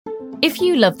If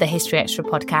you love the History Extra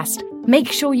podcast,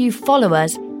 make sure you follow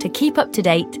us to keep up to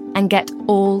date and get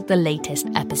all the latest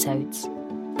episodes.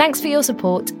 Thanks for your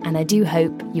support, and I do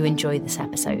hope you enjoy this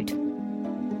episode.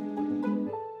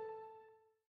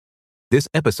 This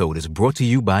episode is brought to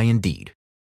you by Indeed.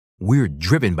 We're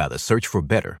driven by the search for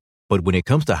better, but when it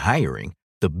comes to hiring,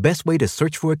 the best way to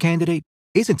search for a candidate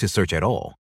isn't to search at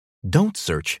all. Don't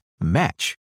search,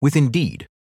 match with Indeed.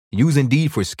 Use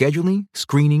Indeed for scheduling,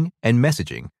 screening, and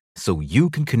messaging so you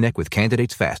can connect with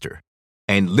candidates faster.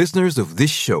 And listeners of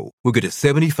this show will get a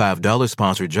 $75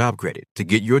 sponsored job credit to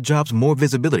get your jobs more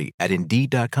visibility at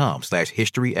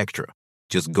Indeed.com/historyextra.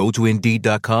 Just go to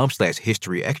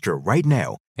Indeed.com/historyextra right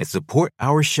now and support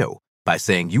our show by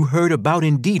saying you heard about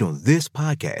Indeed on this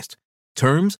podcast.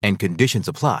 Terms and conditions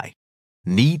apply.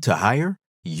 Need to hire?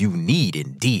 You need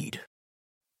Indeed.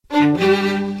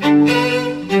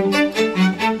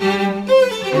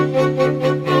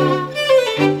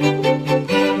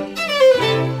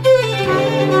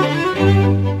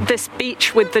 This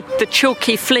beach with the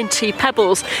chalky, flinty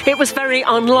pebbles, it was very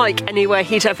unlike anywhere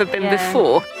he'd ever been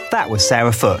before. That was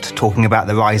Sarah Foote talking about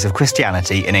the rise of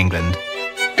Christianity in England.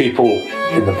 People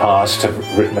in the past have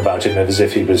written about him as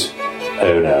if he was,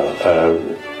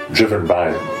 driven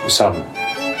by some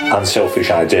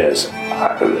unselfish ideas.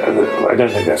 I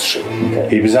don't think that's true.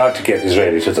 He was out to get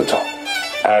Disraeli to the top.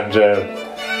 And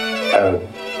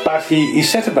but he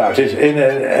set about it in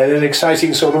an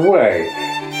exciting sort of way.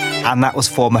 And that was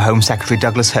former Home Secretary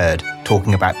Douglas Hurd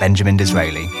talking about Benjamin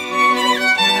Disraeli.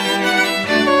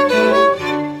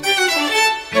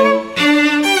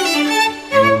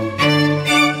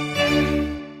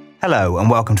 Hello and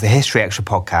welcome to the History Extra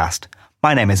podcast.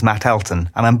 My name is Matt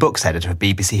Elton and I'm books editor of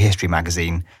BBC History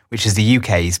magazine, which is the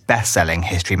UK's best-selling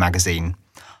history magazine.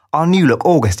 Our new look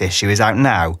August issue is out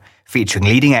now, featuring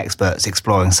leading experts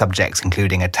exploring subjects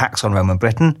including attacks on Roman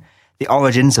Britain, the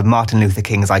origins of Martin Luther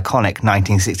King's iconic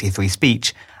 1963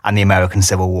 speech, and the American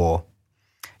Civil War.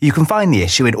 You can find the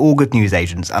issue in all good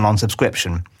newsagents and on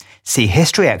subscription. See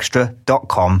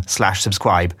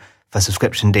historyextra.com/subscribe for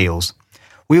subscription deals.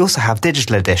 We also have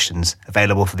digital editions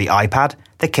available for the iPad,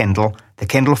 the Kindle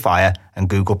Fire, and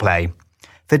Google Play.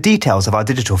 For details of our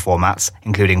digital formats,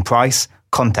 including price,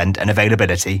 content, and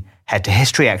availability, head to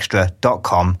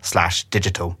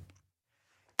historyextra.com/digital.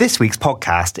 This week's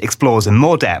podcast explores in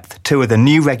more depth two of the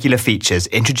new regular features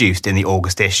introduced in the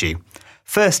August issue.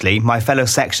 Firstly, my fellow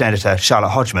section editor Charlotte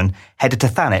Hodgman headed to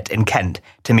Thanet in Kent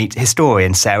to meet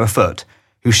historian Sarah Foote,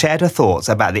 who shared her thoughts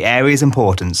about the area's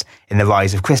importance in the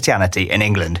rise of Christianity in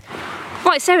England.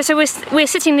 Right, Sarah, so we're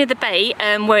sitting near the bay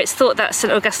where it's thought that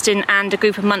St Augustine and a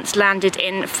group of monks landed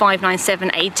in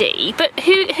 597 AD. But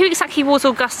who exactly was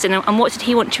Augustine and what did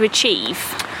he want to achieve?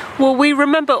 Well, we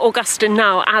remember Augustine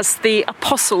now as the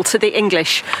apostle to the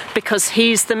English because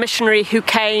he's the missionary who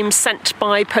came sent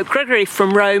by Pope Gregory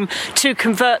from Rome to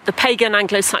convert the pagan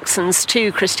Anglo-Saxons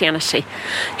to Christianity.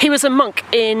 He was a monk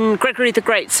in Gregory the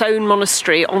Great's own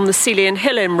monastery on the Celian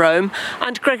Hill in Rome,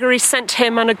 and Gregory sent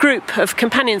him and a group of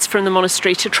companions from the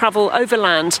monastery to travel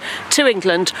overland to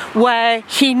England, where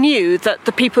he knew that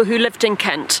the people who lived in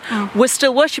Kent were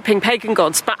still worshipping pagan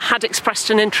gods but had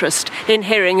expressed an interest in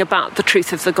hearing about the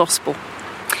truth of the gospel.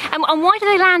 And why do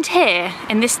they land here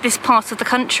in this part of the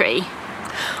country?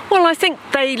 Well, I think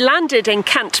they landed in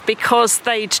Kent because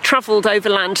they'd travelled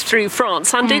overland through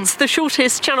France, and it's the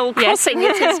shortest channel crossing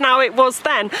it is now, it was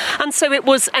then. And so it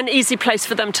was an easy place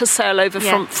for them to sail over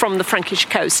from the Frankish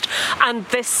coast. And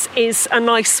this is a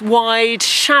nice, wide,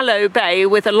 shallow bay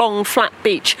with a long, flat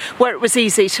beach where it was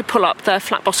easy to pull up their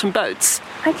flat-bottom boats.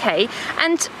 OK,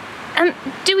 and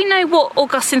do we know what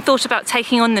Augustine thought about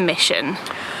taking on the mission?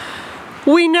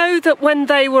 We know that when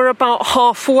they were about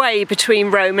halfway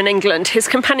between Rome and England, his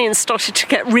companions started to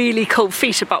get really cold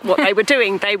feet about what they were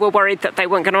doing. They were worried that they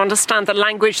weren't going to understand the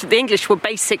language, that the English were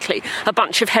basically a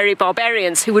bunch of hairy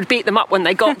barbarians who would beat them up when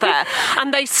they got there.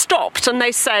 And they stopped and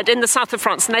they said, in the south of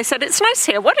France, and they said, it's nice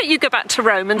here, why don't you go back to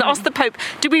Rome and ask the Pope,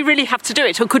 do we really have to do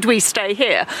it or could we stay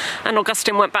here? And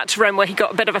Augustine went back to Rome where he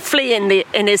got a bit of a flea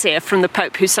in his ear from the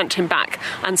Pope who sent him back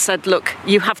and said, look,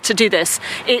 you have to do this.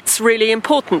 It's really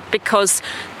important because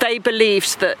they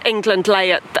believed that England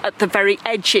lay at the very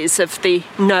edges of the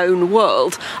known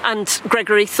world, and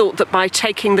Gregory thought that by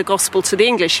taking the gospel to the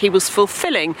English, he was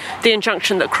fulfilling the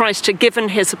injunction that Christ had given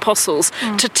his apostles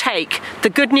to take the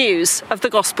good news of the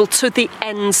gospel to the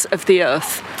ends of the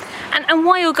earth. And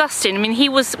why Augustine? I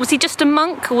mean, was he just a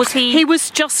monk, or was he... He was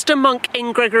just a monk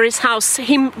in Gregory's house.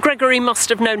 Gregory must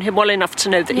have known him well enough to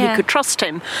know that he could trust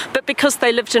him. But because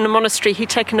they lived in a monastery, he'd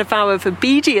taken a vow of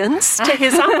obedience to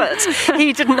his abbot.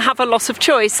 He didn't have a lot of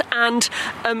choice, and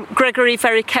Gregory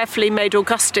very carefully made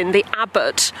Augustine the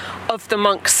abbot of the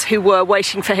monks who were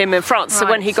waiting for him in France. So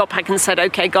when he got back and said,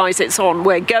 OK, guys, it's on,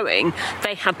 we're going,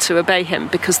 they had to obey him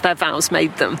because their vows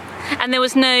made them. And there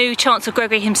was no chance of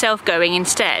Gregory himself going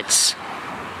instead?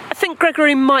 I think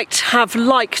Gregory might have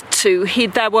liked to.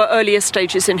 There were earlier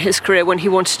stages in his career when he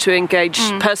wanted to engage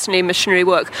personally in missionary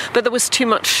work, but there was too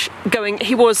much going.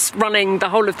 He was running the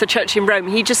whole of the church in Rome.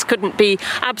 He just couldn't be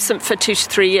absent for 2 to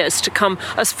 3 years to come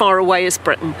as far away as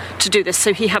Britain to do this,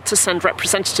 so he had to send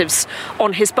representatives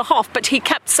on his behalf. But he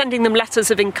kept sending them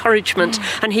letters of encouragement,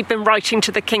 and he'd been writing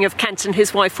to the King of Kent and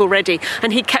his wife already,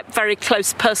 and he kept very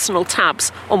close personal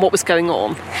tabs on what was going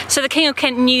on. So the King of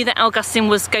Kent knew that Augustine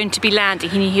was going to be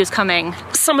landing. He knew he was coming.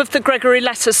 Some of the Gregory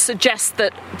letters suggest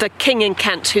that the king in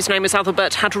Kent, whose name was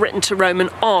Adalbert, had written to Rome and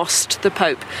asked the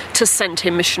Pope to send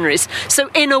him missionaries. So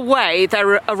in a way,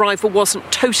 their arrival wasn't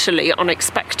totally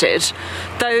unexpected,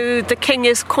 though the king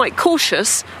is quite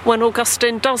cautious when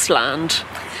Augustine does land.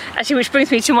 Actually, which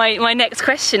brings me to my next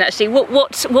question. Actually, what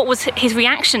was his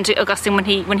reaction to Augustine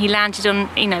when he landed on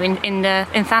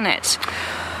in Thanet?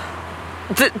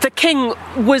 The king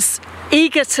was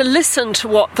eager to listen to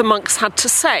what the monks had to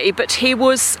say, but he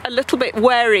was a little bit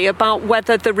wary about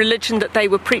whether the religion that they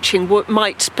were preaching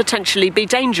might potentially be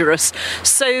dangerous.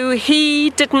 So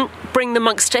he didn't bring the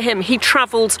monks to him. He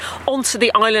travelled onto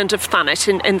the island of Thanet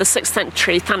in the 6th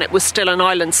century. Thanet was still an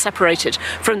island separated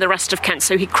from the rest of Kent.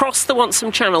 So he crossed the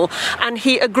Wonsum Channel and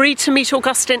he agreed to meet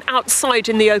Augustine outside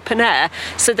in the open air,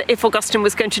 so that if Augustine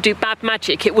was going to do bad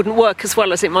magic, it wouldn't work as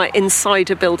well as it might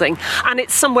inside a building. And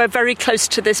it's somewhere very close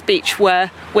to this beach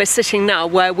where we're sitting now,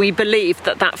 where we believe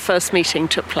that first meeting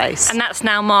took place. And that's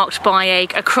now marked by a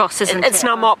cross, isn't it? It's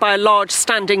now marked by a large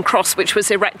standing cross which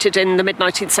was erected in the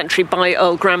mid-19th century by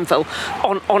Earl Granville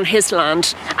on his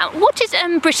land. What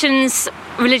did Britain's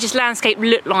religious landscape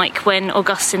look like when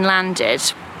Augustine landed?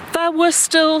 There were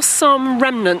still some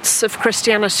remnants of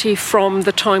Christianity from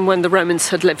the time when the Romans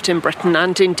had lived in Britain,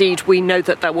 and indeed we know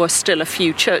that there were still a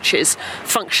few churches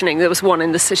functioning. There was one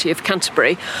in the city of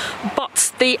Canterbury.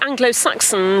 But the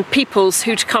Anglo-Saxon peoples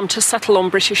who'd come to settle on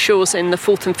British shores in the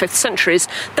 4th and 5th centuries,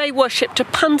 they worshipped a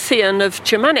pantheon of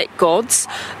Germanic gods,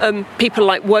 people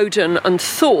like Woden and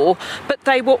Thor, but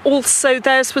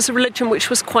theirs was a religion which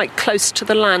was quite close to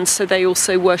the land, so they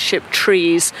also worshipped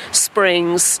trees,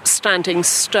 springs, standing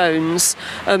stones.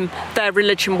 Their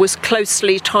religion was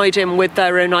closely tied in with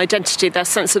their own identity, their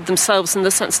sense of themselves and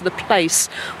the sense of the place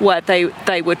where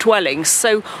they were dwelling.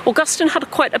 So Augustine had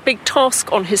quite a big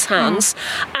task on his hands,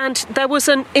 and there was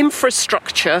an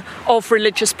infrastructure of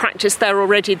religious practice there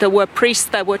already. There were priests,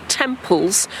 there were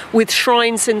temples with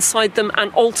shrines inside them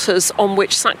and altars on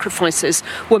which sacrifices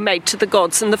were made to the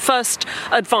gods. And the first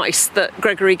advice that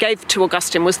Gregory gave to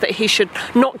Augustine was that he should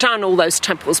knock down all those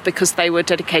temples because they were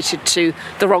dedicated to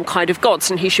the wrong kind of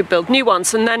gods, and he should build new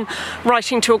ones. And then,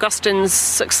 writing to Augustine's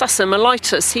successor,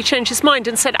 Mellitus, he changed his mind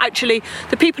and said, actually,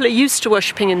 the people are used to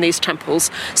worshipping in these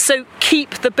temples, so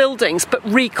keep the buildings but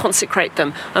reconsecrate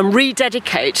them and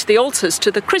rededicate the altars to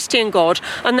the Christian God,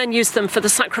 and then use them for the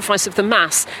sacrifice of the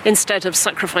Mass instead of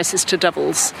sacrifices to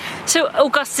devils. So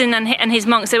Augustine and his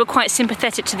monks, they were quite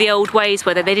sympathetic to the old ways,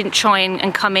 whether they didn't try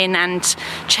and come in and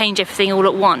change everything all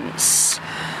at once.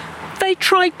 They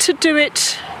tried to do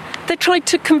it. They tried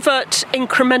to convert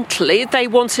incrementally. They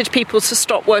wanted people to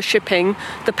stop worshipping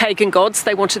the pagan gods.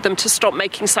 They wanted them to stop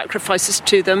making sacrifices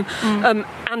to them.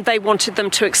 And they wanted them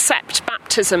to accept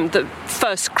baptism. The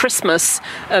first Christmas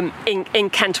in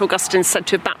Kent, Augustine said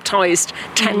to have baptised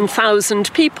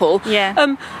 10,000 people.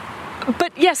 Yeah.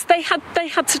 But yes, they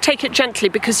had to take it gently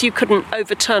because you couldn't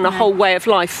overturn a whole way of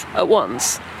life at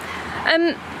once.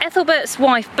 Ethelbert's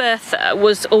wife Bertha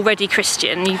was already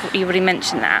Christian. You already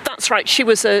mentioned that. That's right.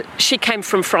 She came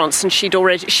from France, and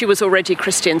she was already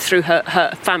Christian through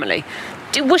her family.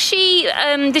 Was she?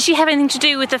 Did she have anything to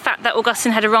do with the fact that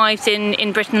Augustine had arrived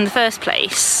in Britain in the first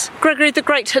place? Gregory the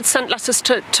Great had sent letters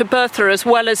to Bertha as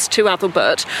well as to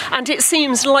Adalbert, and it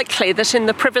seems likely that in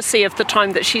the privacy of the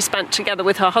time that she spent together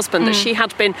with her husband, that she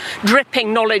had been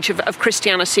dripping knowledge of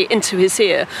Christianity into his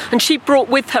ear. And she brought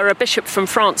with her a bishop from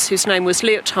France whose name was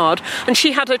Leotard, and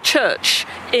she had a church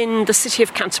in the city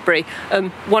of Canterbury,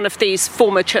 one of these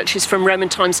former churches from Roman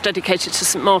times dedicated to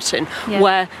St. Martin,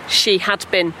 where she had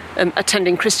been attending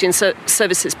Christian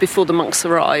services before the monks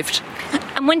arrived.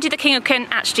 And when did the King of Kent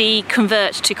actually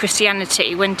convert to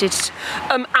Christianity? When did...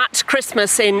 At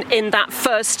Christmas in that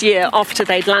first year after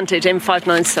they'd landed in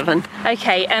 597.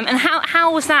 Okay, and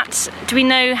how was that? Do we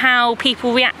know how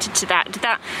people reacted to that? Did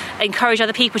that encourage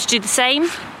other people to do the same?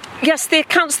 Yes, the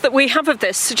accounts that we have of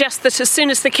this suggest that as soon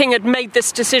as the king had made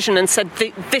this decision and said,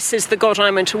 this is the God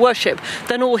I'm going to worship,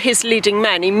 then all his leading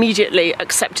men immediately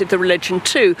accepted the religion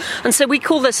too. And so we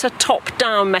call this a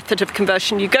top-down method of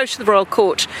conversion. You go to the royal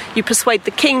court, you persuade the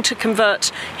king to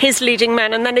convert his leading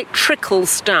men, and then it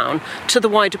trickles down to the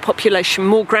wider population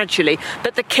more gradually.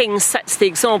 But the king sets the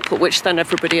example, which then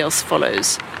everybody else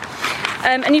follows.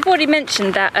 And you've already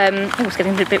mentioned that, it's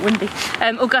getting a bit windy,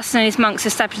 Augustine and his monks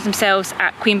established themselves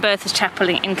at Queen Bertha's Chapel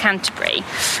in Canterbury,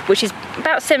 which is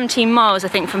about 17 miles, I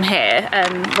think, from here,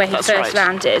 where he first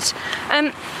landed.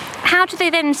 How did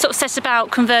they then sort of set about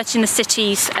converting the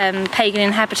city's pagan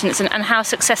inhabitants, and how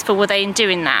successful were they in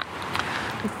doing that?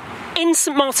 In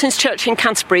St Martin's Church in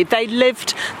Canterbury, they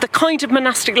lived the kind of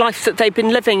monastic life that they'd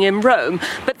been living in Rome,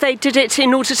 but they did it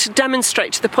in order to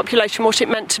demonstrate to the population what it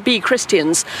meant to be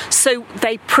Christians. So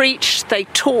they preached, they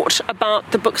taught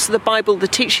about the books of the Bible, the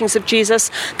teachings of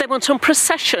Jesus. They went on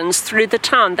processions through the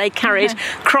town. They carried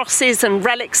crosses and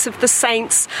relics of the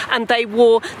saints, and they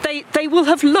will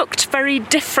have looked very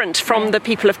different from the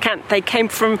people of Kent. They came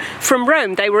from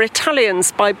Rome. They were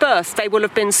Italians by birth. They will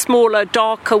have been smaller,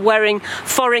 darker, wearing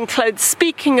foreign clothes,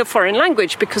 speaking a foreign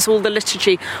language, because all the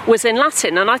liturgy was in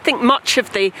Latin. And I think much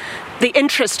of the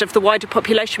interest of the wider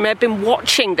population may have been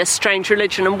watching this strange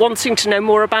religion and wanting to know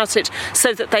more about it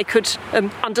so that they could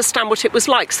understand what it was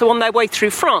like. So on their way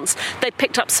through France, they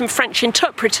picked up some French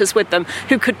interpreters with them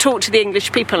who could talk to the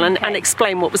English people and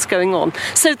explain what was going on.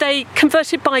 So they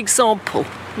converted by example.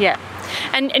 Yeah.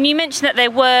 And you mentioned that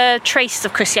there were traces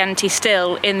of Christianity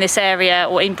still in this area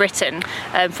or in Britain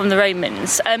from the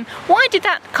Romans. Why did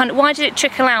it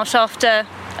trickle out after,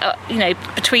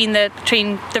 between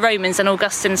the Romans and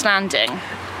Augustine's landing?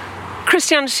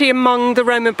 Christianity among the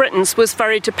Roman Britons was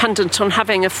very dependent on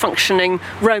having a functioning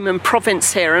Roman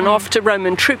province here, and after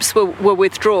Roman troops were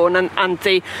withdrawn and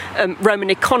the Roman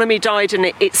economy died and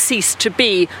it ceased to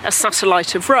be a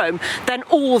satellite of Rome, then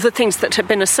all the things that had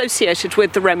been associated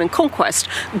with the Roman conquest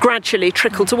gradually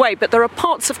trickled away. But there are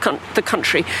parts of the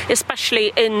country,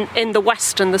 especially in the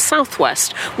west and the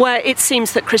southwest, where it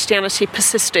seems that Christianity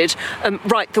persisted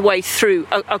right the way through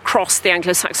across the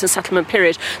Anglo-Saxon settlement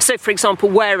period. So, for example,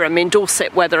 Wareham in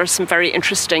Dorset, where there are some very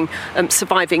interesting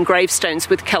surviving gravestones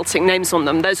with Celtic names on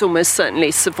them, those almost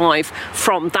certainly survive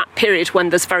from that period when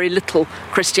there's very little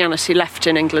Christianity left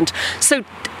in England. So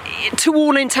to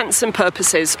all intents and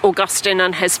purposes, Augustine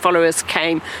and his followers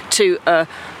came to an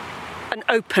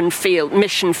open field,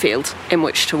 mission field, in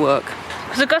which to work.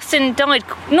 Because Augustine died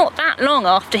not that long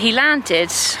after he landed.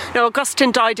 No,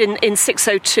 Augustine died in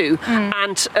 602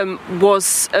 and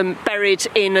was buried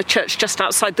in a church just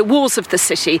outside the walls of the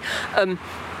city,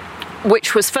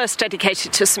 which was first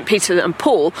dedicated to St Peter and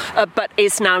Paul, but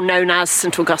is now known as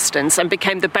St Augustine's, and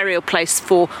became the burial place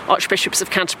for Archbishops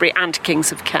of Canterbury and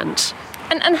Kings of Kent.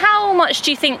 And how much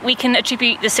do you think we can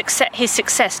attribute his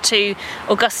success to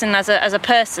Augustine as a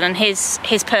person and his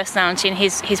personality and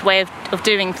his way of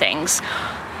doing things?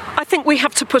 I think we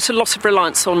have to put a lot of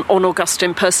reliance on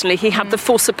Augustine personally. He had the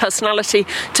force of personality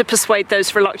to persuade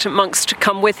those reluctant monks to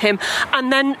come with him,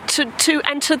 and then to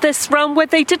enter this realm where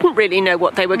they didn't really know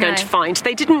what they were going to find.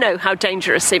 They didn't know how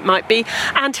dangerous it might be,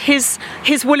 and his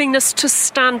willingness to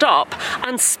stand up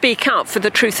and speak out for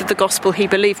the truth of the gospel he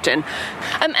believed in.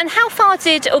 And how far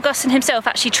did Augustine himself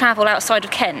actually travel outside of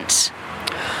Kent?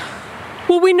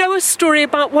 Well, we know a story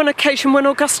about one occasion when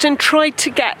Augustine tried to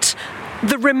get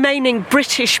the remaining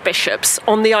British bishops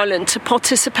on the island to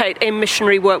participate in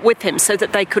missionary work with him so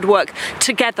that they could work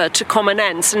together to common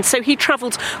ends. And so he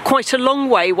travelled quite a long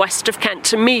way west of Kent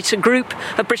to meet a group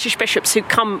of British bishops who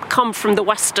come from the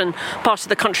western part of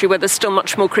the country where there's still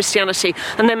much more Christianity.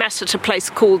 And they met at a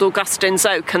place called Augustine's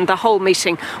Oak, and the whole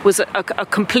meeting was a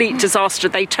complete disaster.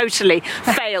 They totally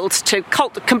failed to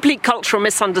complete cultural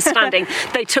misunderstanding.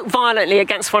 They took violently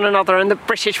against one another, and the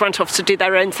British went off to do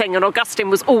their own thing. And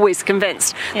Augustine was always convinced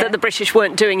that the British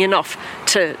weren't doing enough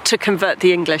to convert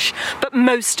the English. But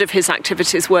most of his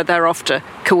activities were thereafter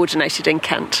coordinated in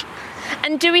Kent.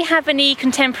 And do we have any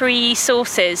contemporary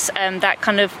sources that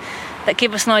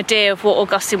give us an idea of what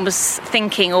Augustine was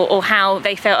thinking, or how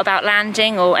they felt about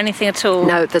landing, or anything at all?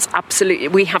 No,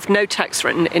 we have no text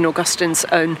written in Augustine's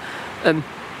own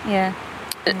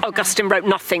Augustine wrote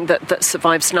nothing that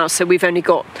survives now, so we've only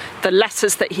got the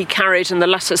letters that he carried and the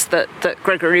letters that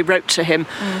Gregory wrote to him.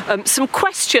 Some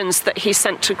questions that he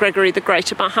sent to Gregory the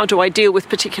Great about how do I deal with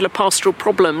particular pastoral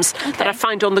problems that I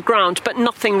find on the ground, but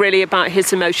nothing really about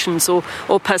his emotions or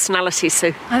personality.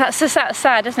 So that's just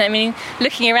sad, isn't it? I mean,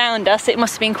 looking around us, it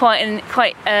must have been quite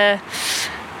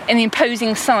an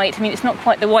imposing sight. I mean, it's not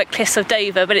quite the White Cliffs of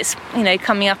Dover, but it's,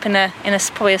 coming up in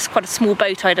probably quite a small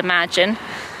boat, I'd imagine.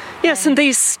 Yes, and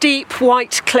these steep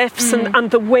white cliffs and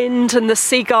the wind and the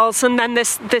seagulls, and then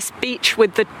this beach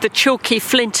with the chalky,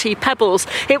 flinty pebbles.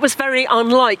 It was very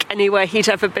unlike anywhere he'd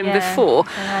ever been before.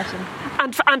 I imagine.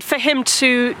 And for him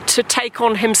to take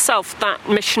on himself that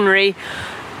missionary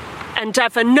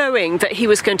endeavour, knowing that he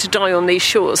was going to die on these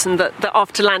shores, and that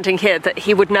after landing here that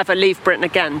he would never leave Britain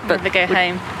again. Never go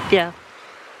home. Yeah.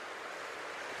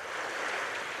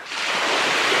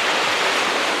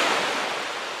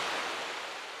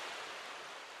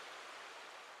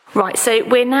 Right, so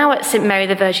we're now at St Mary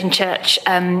the Virgin Church,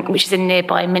 which is in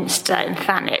nearby Minster in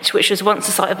Thanet, which was once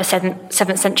the site of a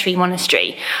 7th century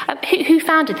monastery. Who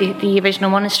founded the original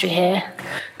monastery here?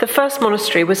 The first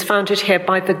monastery was founded here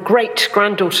by the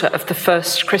great-granddaughter of the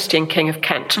first Christian king of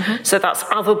Kent. So that's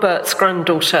Adalbert's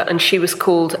granddaughter, and she was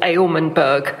called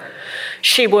Eormenberg.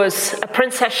 She was a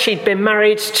princess. She'd been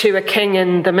married to a king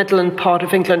in the Midland part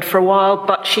of England for a while,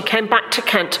 but she came back to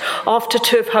Kent after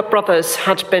 2 of her brothers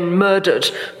had been murdered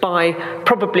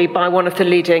probably by one of the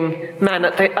leading men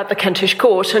at the Kentish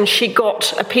court, and she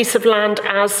got a piece of land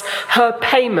as her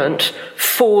payment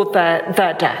for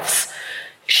their deaths.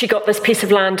 She got this piece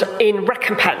of land in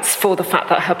recompense for the fact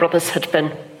that her brothers had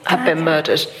been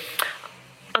murdered.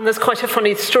 And there's quite a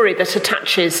funny story that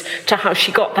attaches to how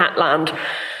she got that land.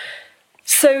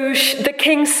 So the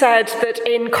king said that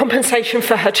in compensation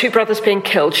for her 2 brothers being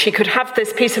killed, she could have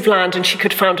this piece of land and she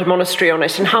could found a monastery on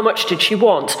it. And how much did she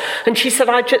want? And she said,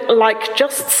 I'd like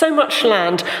just so much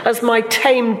land as my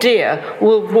tame deer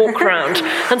will walk round.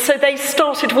 And so they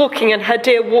started walking, and her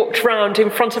deer walked round in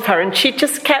front of her, and she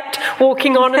just kept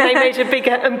walking on, and they made a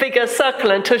bigger and bigger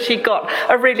circle until she got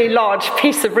a really large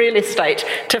piece of real estate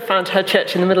to found her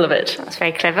church in the middle of it. That's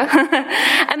very clever.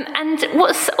 And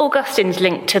what's Augustine's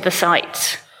link to the site?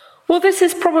 Well, this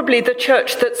is probably the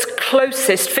church that's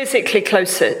physically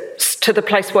closest to the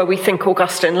place where we think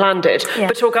Augustine landed. Yeah.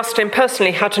 But Augustine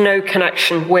personally had no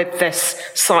connection with this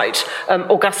site.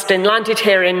 Augustine landed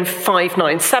here in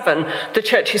 597. The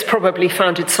church is probably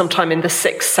founded sometime in the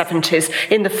 670s,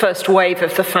 in the first wave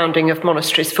of the founding of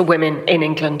monasteries for women in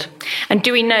England. And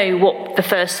do we know what the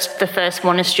first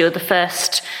monastery or the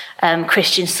first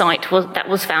Christian site that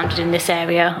was founded in this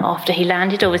area after he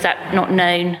landed, or was that not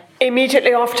known?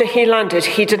 Immediately after he landed,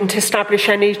 he didn't establish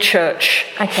any church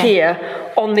here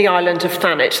on the island of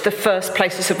Thanet. The first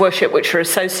places of worship which are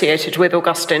associated with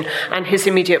Augustine and his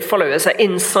immediate followers are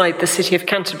inside the city of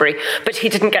Canterbury. But he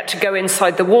didn't get to go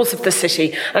inside the walls of the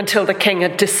city until the king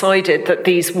had decided that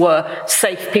these were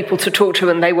safe people to talk to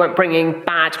and they weren't bringing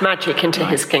bad magic into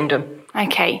his kingdom.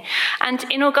 Okay, and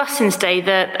in Augustine's day,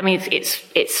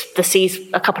 it's the sea's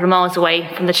a couple of miles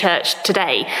away from the church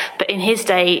today, but in his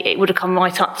day, it would have come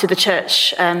right up to the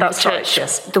church. That's right,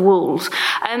 yes. The walls.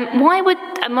 Why would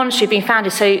a monastery be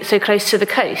founded so close to the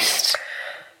coast?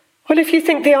 Well, if you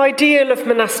think the ideal of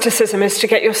monasticism is to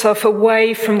get yourself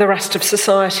away from the rest of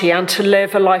society and to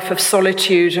live a life of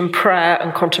solitude and prayer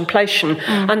and contemplation.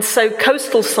 And so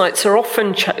coastal sites are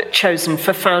often chosen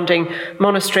for founding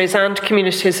monasteries and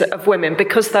communities of women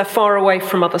because they're far away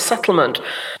from other settlement.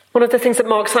 One of the things that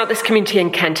marks out this community in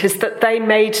Kent is that they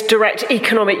made direct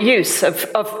economic use of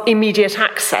immediate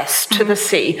access to the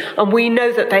sea. And we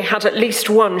know that they had at least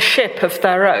one ship of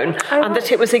their own, and that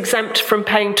it was exempt from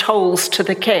paying tolls to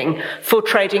the king for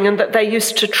trading, and that they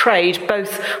used to trade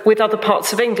both with other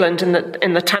parts of England in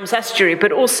the Thames estuary,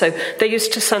 but also they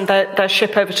used to send their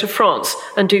ship over to France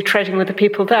and do trading with the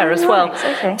people there as well.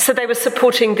 Okay. So they were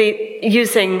supporting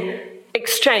using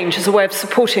exchange as a way of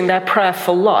supporting their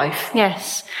prayerful life.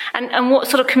 Yes. And what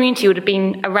sort of community would have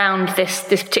been around this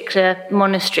particular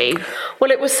monastery? Well,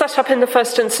 it was set up in the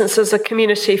first instance as a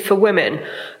community for women,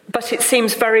 but it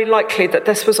seems very likely that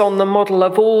this was on the model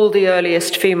of all the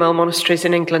earliest female monasteries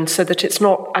in England, so that it's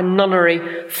not a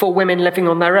nunnery for women living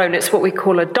on their own. It's what we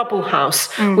call a double house,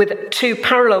 with 2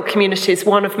 parallel communities,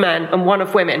 one of men and one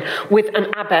of women, with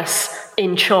an abbess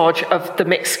in charge of the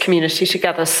mixed community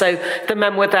together. So the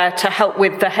men were there to help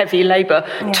with the heavy labour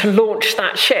to launch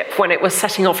that ship when it was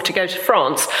setting off to go to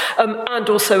France. And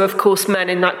also, of course, men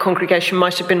in that congregation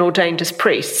might have been ordained as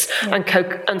priests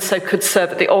and so could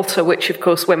serve at the altar, which, of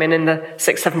course, women in the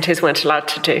 670s weren't allowed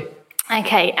to do.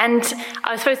 Okay, and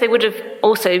I suppose they would have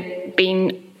also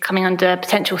been coming under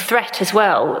potential threat as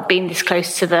well, being this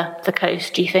close to the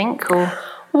coast, do you think? Or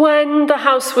When the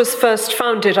house was first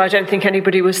founded, I don't think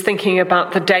anybody was thinking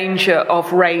about the danger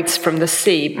of raids from the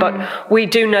sea. But we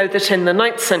do know that in the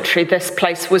 9th century, this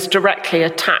place was directly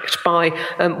attacked by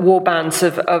war bands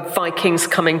of Vikings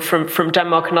coming from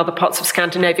Denmark and other parts of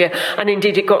Scandinavia. And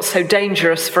indeed, it got so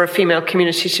dangerous for a female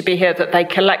community to be here that they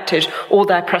collected all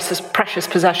their precious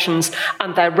possessions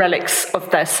and their relics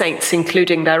of their saints,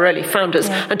 including their early founders,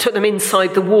 and took them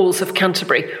inside the walls of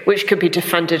Canterbury, which could be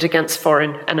defended against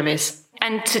foreign enemies.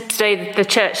 And today, the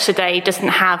church today doesn't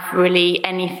have really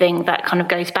anything that kind of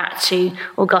goes back to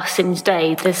Augustine's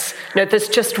day. There's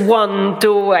just one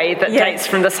doorway that dates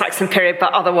from the Saxon period,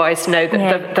 but otherwise,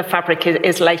 the fabric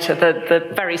is later.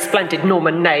 The very splendid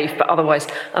Norman nave, but otherwise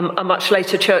a much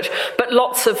later church. But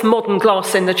lots of modern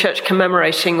glass in the church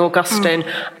commemorating Augustine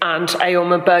and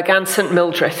Eormenberg and St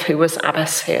Mildred, who was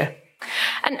abbess here.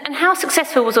 And how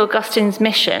successful was Augustine's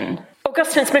mission?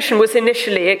 Augustine's mission was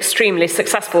initially extremely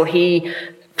successful. He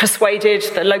persuaded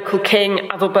the local king,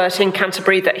 Adalbert in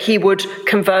Canterbury, that he would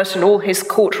convert and all his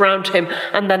court round him,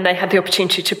 and then they had the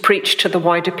opportunity to preach to the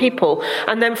wider people.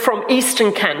 And then from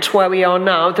eastern Kent, where we are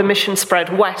now, the mission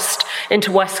spread west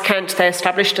into West Kent. They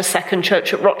established a second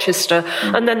church at Rochester,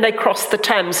 and then they crossed the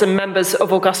Thames, and members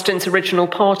of Augustine's original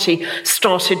party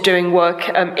started doing work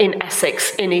in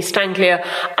Essex, in East Anglia,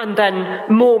 and then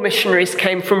more missionaries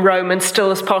came from Rome, and still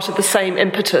as part of the same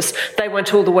impetus, they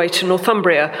went all the way to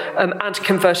Northumbria and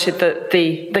converted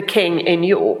the king in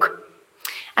York.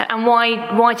 And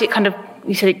why did it kind of,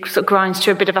 you said it sort of grinds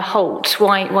to a bit of a halt?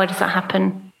 Why does that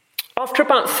happen? After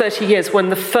about 30 years, when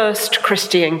the first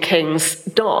Christian kings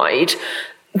died,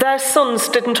 their sons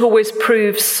didn't always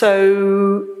prove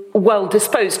so well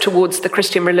disposed towards the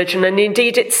Christian religion, and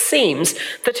indeed it seems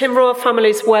that in royal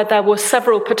families where there were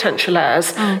several potential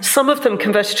heirs, some of them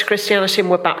converted to Christianity and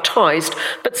were baptized,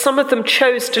 but some of them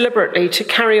chose deliberately to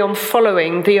carry on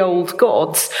following the old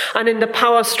gods. And in the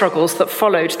power struggles that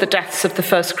followed the deaths of the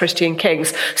first Christian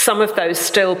kings, some of those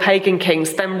still pagan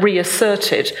kings then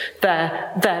reasserted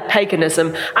their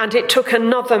paganism, and it took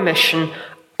another mission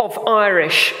of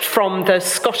Irish from the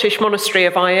Scottish monastery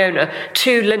of Iona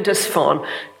to Lindisfarne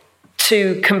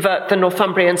to convert the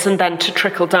Northumbrians and then to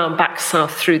trickle down back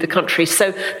south through the country.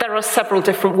 So there are several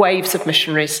different waves of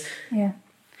missionaries. Yeah.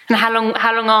 And how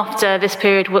long after this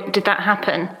period did that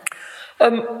happen?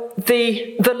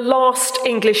 The last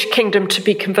English kingdom to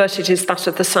be converted is that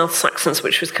of the South Saxons,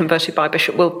 which was converted by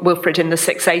Bishop Wilfrid in the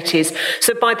 680s.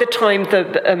 So by the time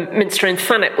the Minster in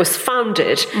Thanet was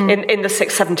founded in the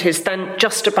 670s, then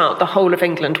just about the whole of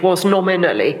England was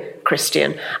nominally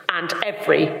Christian, and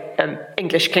every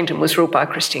English kingdom was ruled by a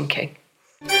Christian king.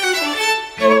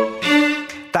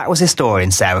 That was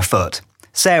historian Sarah Foote.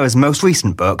 Sarah's most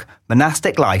recent book,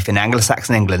 Monastic Life in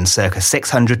Anglo-Saxon England circa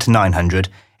 600 to 900,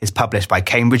 is published by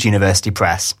Cambridge University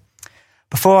Press.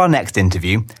 Before our next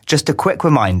interview, just a quick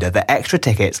reminder that extra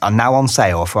tickets are now on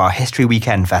sale for our History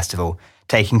Weekend Festival,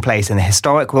 taking place in the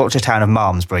historic Wiltshire town of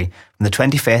Malmesbury from the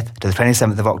 25th to the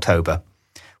 27th of October.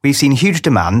 We've seen huge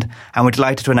demand, and we're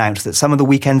delighted to announce that some of the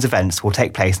weekend's events will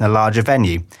take place in a larger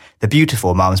venue, the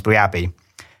beautiful Malmesbury Abbey.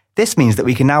 This means that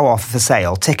we can now offer for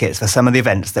sale tickets for some of the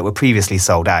events that were previously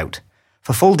sold out.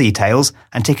 For full details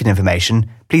and ticket information,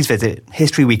 please visit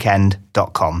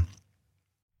historyweekend.com.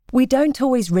 We don't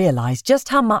always realise just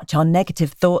how much our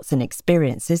negative thoughts and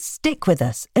experiences stick with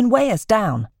us and weigh us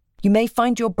down. You may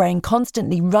find your brain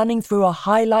constantly running through a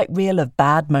highlight reel of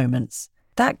bad moments.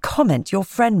 That comment your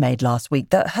friend made last week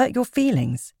that hurt your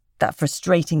feelings. That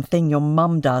frustrating thing your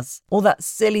mum does. Or that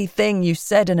silly thing you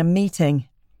said in a meeting.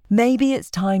 Maybe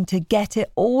it's time to get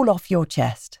it all off your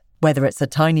chest. Whether it's a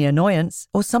tiny annoyance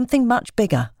or something much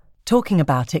bigger, talking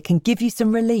about it can give you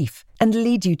some relief and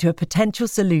lead you to a potential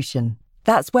solution.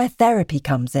 That's where therapy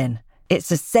comes in.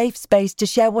 It's a safe space to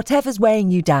share whatever's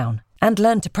weighing you down and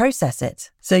learn to process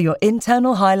it, so your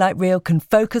internal highlight reel can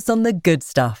focus on the good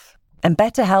stuff. And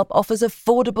BetterHelp offers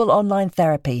affordable online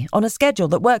therapy on a schedule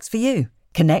that works for you.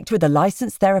 Connect with a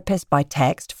licensed therapist by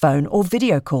text, phone, or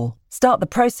video call. Start the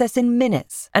process in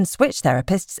minutes and switch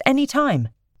therapists anytime.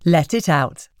 Let it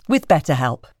out with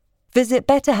BetterHelp. Visit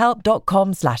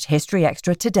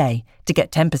betterhelp.com/historyextra today to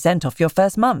get 10% off your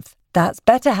first month. That's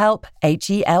BetterHelp,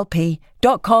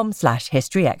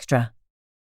 HELP.com/historyextra.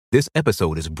 This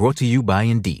episode is brought to you by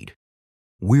Indeed.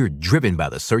 We're driven by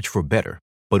the search for better,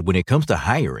 but when it comes to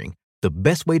hiring, the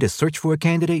best way to search for a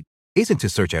candidate isn't to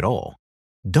search at all.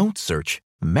 Don't search,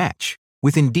 match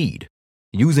with Indeed.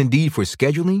 Use Indeed for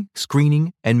scheduling,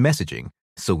 screening, and messaging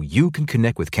so you can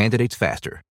connect with candidates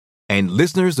faster. And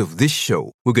listeners of this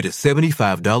show will get a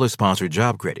 $75 sponsored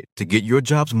job credit to get your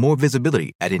jobs more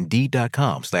visibility at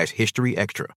Indeed.com/History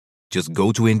Extra. Just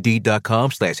go to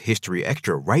Indeed.com/History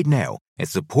Extra right now and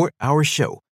support our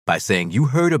show by saying you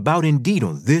heard about Indeed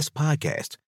on this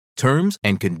podcast. Terms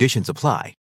and conditions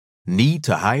apply. Need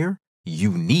to hire?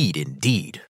 You need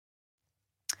Indeed.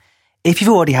 If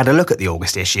you've already had a look at the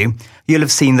August issue, you'll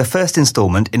have seen the first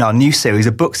instalment in our new series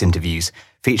of books interviews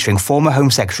featuring former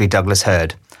Home Secretary Douglas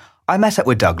Hurd. I met up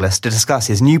with Douglas to discuss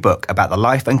his new book about the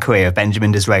life and career of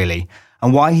Benjamin Disraeli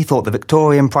and why he thought the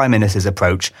Victorian Prime Minister's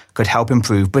approach could help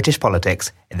improve British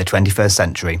politics in the 21st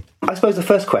century. I suppose the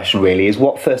first question really is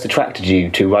what first attracted you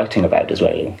to writing about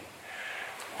Disraeli?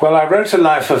 Well, I wrote a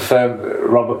life of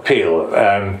Robert Peel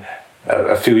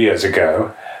a few years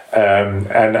ago, and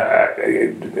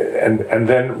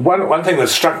then one thing that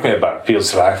struck me about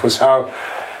Peel's life was how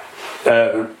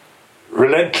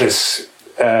relentless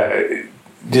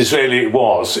Disraeli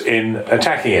was in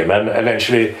attacking him and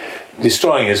eventually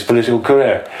destroying his political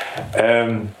career.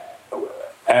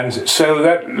 And so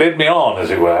that led me on, as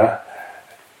it were.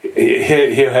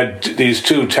 Here had these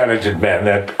two talented men,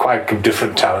 they had quite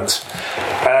different talents,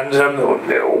 and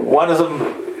one of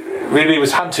them really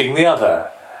was hunting the other.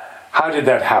 How did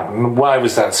that happen? Why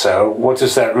was that so? What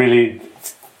does that really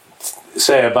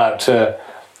say about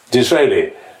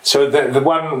Disraeli? So the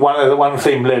one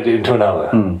theme led into another.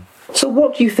 So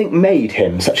what do you think made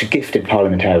him such a gifted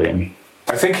parliamentarian?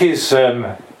 I think his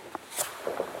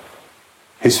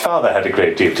father had a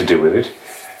great deal to do with it,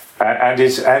 and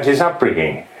his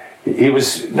upbringing. He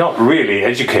was not really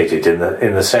educated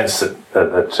in the sense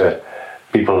that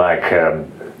people like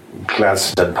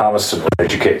Gladstone and Palmerston were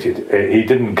educated. He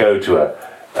didn't go to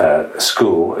a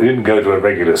school. He didn't go to a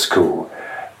regular school,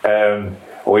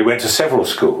 or he went to several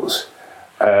schools.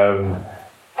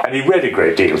 And he read a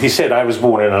great deal. He said, "I was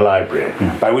born in a library,"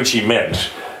 by which he meant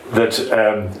that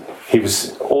he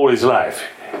was, all his life,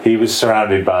 he was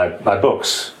surrounded by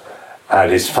books.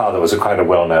 And his father was quite a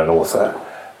well-known author.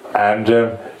 And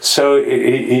so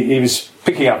he was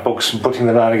picking up books and putting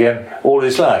them down again all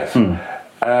his life.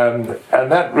 And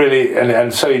that really,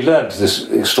 and so he learned this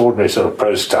extraordinary sort of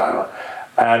prose style.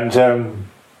 And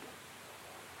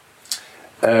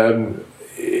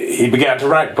he began to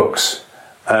write books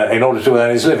in order to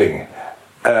earn his living,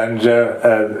 and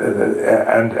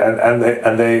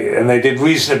they did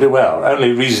reasonably well,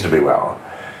 only reasonably well.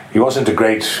 He wasn't a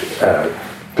great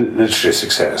literary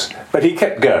success, but he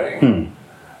kept going,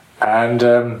 and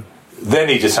then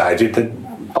he decided that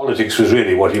politics was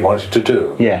really what he wanted to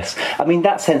do. Yes. I mean,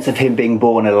 that sense of him being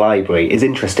born in a library is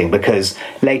interesting because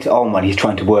later on when he's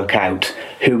trying to work out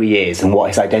who he is and what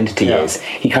his identity is,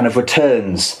 he kind of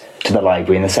returns to the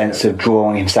library in the sense of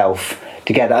drawing himself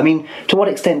together. I mean, to what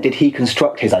extent did he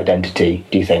construct his identity,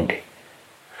 do you think?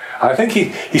 I think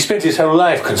he spent his whole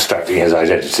life constructing his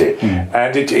identity,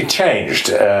 and it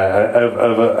changed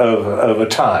over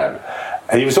time.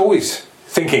 He was always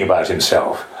thinking about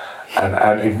himself,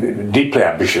 and deeply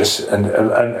ambitious,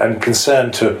 and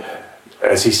concerned to,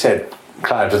 as he said,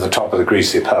 climb to the top of the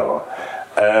greasy pole.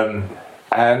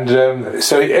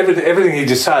 So everything he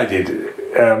decided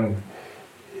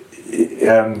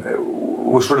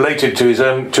was related to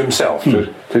himself.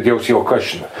 To your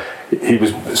question, he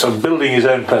was sort of building his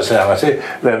own personality.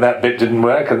 Then that bit didn't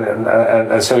work,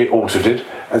 and so he altered it,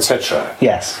 etc.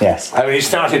 Yes. I mean, he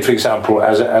started, for example,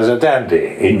 as a dandy.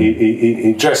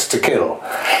 He dressed to kill,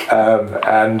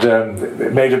 and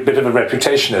made a bit of a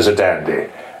reputation as a dandy,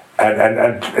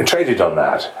 and traded on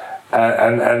that.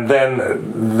 And then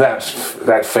that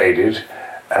faded,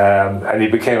 and he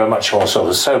became a much more sort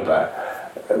of sober,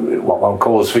 what one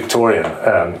calls Victorian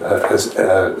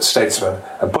statesman,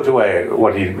 and put away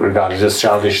what he regarded as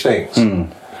childish things.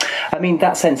 I mean,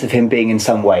 that sense of him being in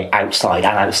some way outside,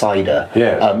 an outsider,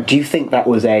 do you think that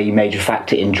was a major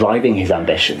factor in driving his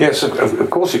ambition? Yes, of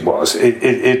course it was.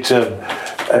 It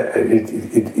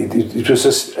was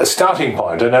a starting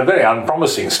point, and a very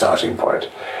unpromising starting point.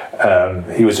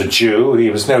 He was a Jew. He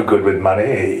was no good with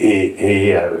money.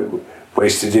 He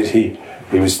wasted it.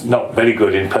 He was not very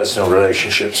good in personal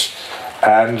relationships,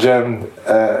 and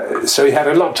so he had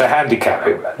a lot to handicap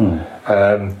him.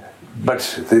 But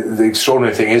the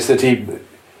extraordinary thing is that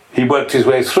he worked his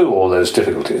way through all those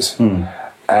difficulties,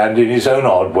 and in his own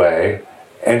odd way,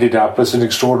 ended up as an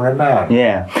extraordinary man.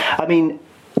 Yeah, I mean,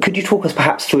 could you talk us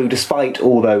perhaps through, despite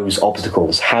all those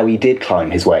obstacles, how he did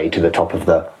climb his way to the top of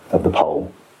the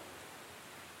pole?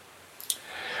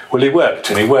 Well, he worked,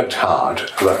 and he worked hard.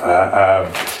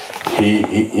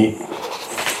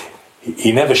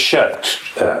 He never shirked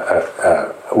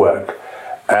work,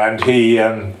 and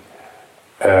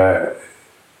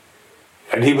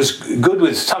and he was good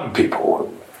with some people.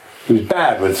 He was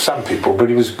bad with some people, but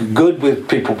he was good with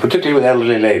people, particularly with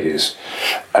elderly ladies.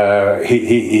 They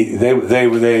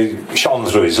shone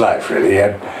through his life, really. He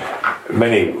had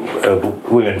many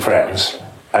women friends,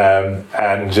 and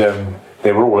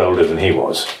they were all older than he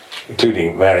was,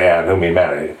 including Marianne, whom he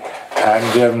married.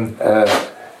 And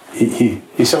he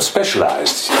sort of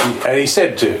specialised. And he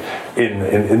said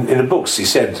in the books, he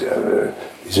said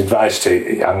his advice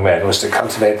to young men was to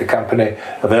cultivate the company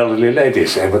of elderly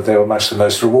ladies. They were much the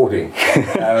most rewarding.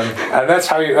 And that's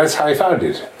how he found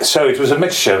it. So it was a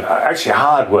mixture of actually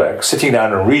hard work, sitting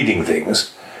down and reading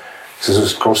things. So there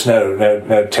was, of course, no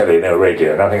telly, no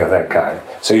radio, nothing of that kind.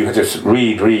 So you had to just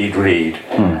read.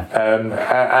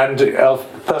 And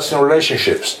personal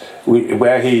relationships,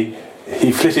 where he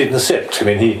flitted and sipped. I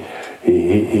mean,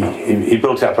 he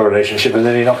built up a relationship and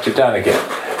then he knocked it down again.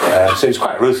 So he was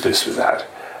quite ruthless with that.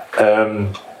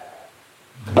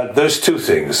 But those two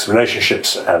things,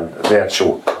 relationships and the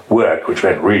actual work, which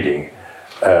meant reading,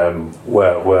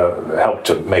 were helped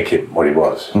to make him what he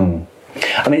was. I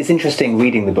mean, it's interesting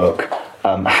reading the book,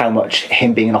 how much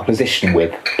him being in opposition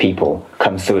with people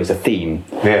comes through as a theme.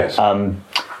 Yes.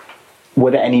 Were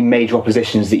there any major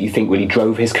oppositions that you think really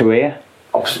drove his career?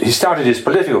 He started his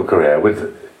political career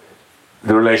with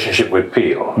the relationship with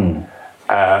Peel,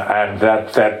 and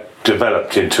that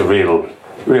developed into real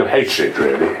hatred,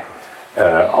 really,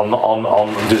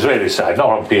 on Disraeli's side, not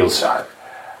on Peel's side.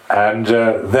 And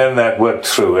then that worked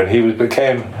through, and he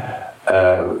became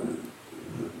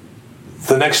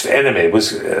the next enemy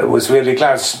was really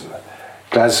Gladstone.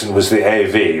 Gladstone was the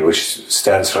AV, which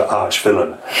stands for arch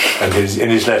villain, and in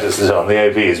his letters and so on, the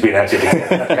AV has been at it again,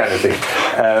 that kind of thing.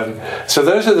 So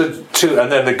those are the two,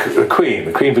 and then the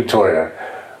Queen Victoria,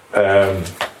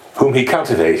 whom he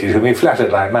cultivated, whom he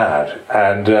flattered like mad,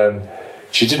 and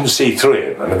she didn't see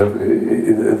through him. I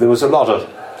mean, there was a lot of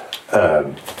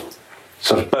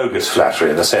sort of bogus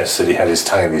flattery in the sense that he had his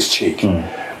tongue in his cheek.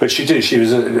 But she did. She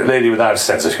was a lady without a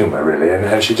sense of humour, really,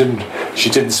 and she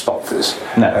didn't spot this.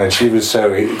 No. And she was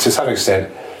so, to some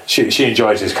extent, she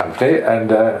enjoyed his company,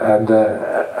 and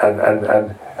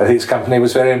his company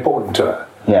was very important to her.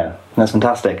 Yeah, that's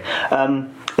fantastic.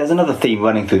 There's another theme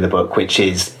running through the book, which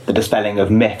is the dispelling of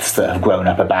myths that have grown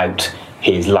up about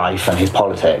his life and his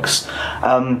politics.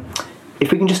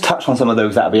 If we can just touch on some of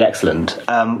those, that would be excellent.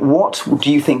 What do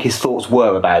you think his thoughts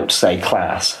were about, say,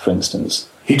 class, for instance?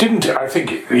 He didn't, I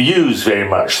think, use very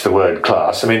much the word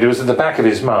class. I mean, it was at the back of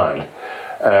his mind.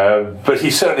 But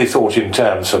he certainly thought in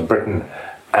terms of Britain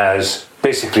as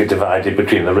basically divided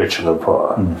between the rich and the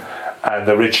poor. And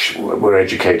the rich were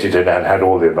educated and had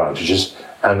all the advantages,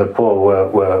 and the poor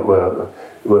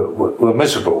were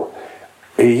miserable.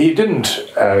 He didn't,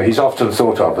 he's often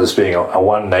thought of as being a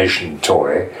one-nation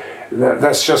Tory.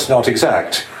 That's just not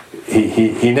exact.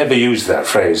 He never used that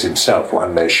phrase himself,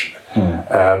 one nation.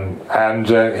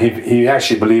 He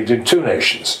actually believed in two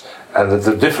nations, and that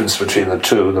the difference between the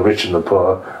two, the rich and the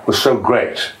poor, was so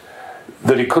great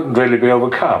that it couldn't really be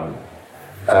overcome.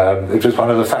 It was one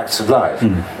of the facts of life.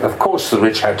 Of course the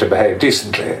rich had to behave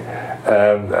decently,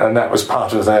 and that was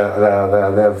part of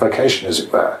their vocation, as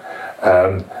it were.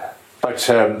 But he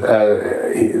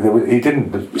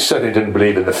certainly didn't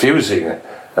believe in the fusing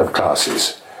of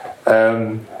classes.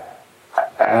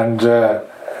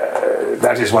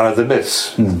 That is one of the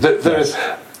myths.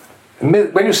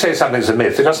 When you say something's a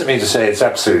myth, it doesn't mean to say it's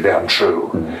absolutely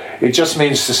untrue. It just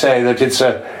means to say that it's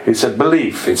a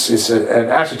belief, it's an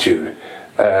attitude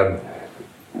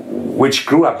which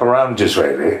grew up around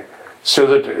Disraeli, so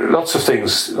that lots of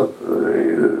things are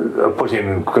put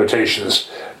in quotations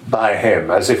by him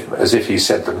as if he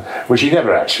said them, which he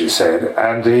never actually said,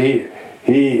 and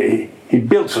he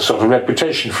built a sort of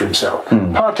reputation for himself,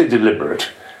 partly deliberate,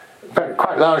 but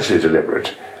quite largely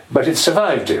deliberate, but it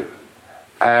survived him.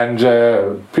 And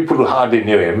people who hardly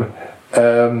knew him,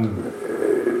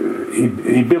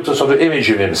 he built a sort of image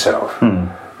of himself,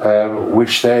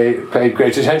 which they paid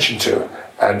great attention to.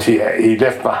 And he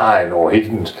left behind, or he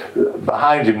didn't,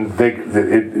 behind him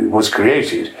it was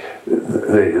created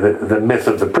the myth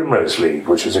of the Primrose League,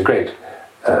 which was a great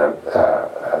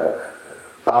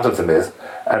part of the myth,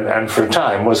 and for a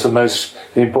time was the most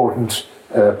important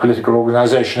political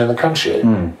organisation in the country.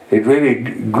 It really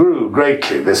grew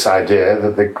greatly, this idea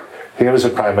that here was a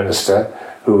Prime Minister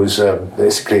who was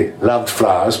basically loved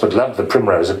flowers, but loved the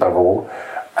primrose above all,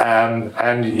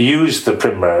 and used the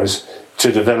primrose to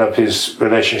develop his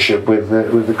relationship with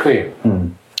the Queen.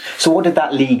 So what did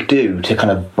that league do to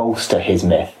kind of bolster his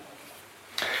myth?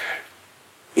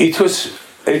 It was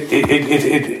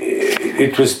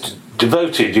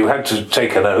devoted. You had to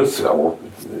take an oath or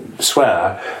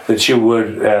swear that you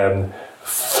would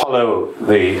follow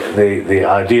the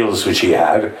ideals which he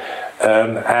had,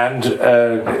 and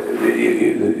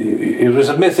it was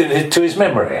a myth to his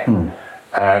memory.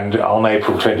 And on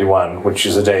April 21, which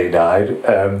is the day he died,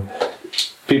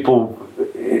 people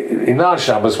in large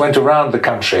numbers went around the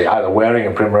country either wearing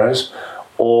a primrose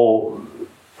or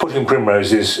putting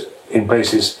primroses in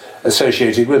places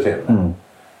associated with him.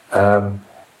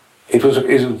 It was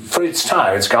for its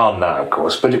time. It's gone now, of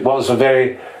course, but it was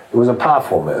a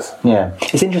powerful myth. Yeah,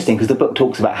 it's interesting because the book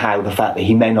talks about how the fact that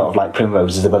he may not have liked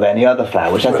primroses above any other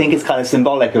flower, which I think is kind of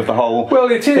symbolic of the whole. Well,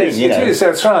 it is. Thing, it is.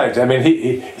 That's right. I mean,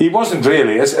 he wasn't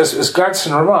really, as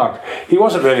Gladstone remarked, he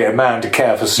wasn't really a man to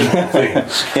care for simple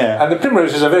things. Yeah. And the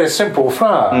primrose is a very simple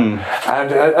flower.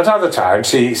 And at other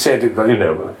times he said,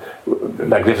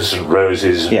 magnificent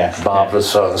roses, marvellous,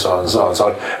 so on, so on, so on, so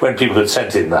on, when people had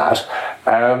sent in that.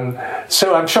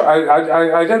 So I'm sure,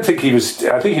 I don't think he was,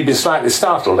 I think he'd been slightly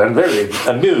startled and very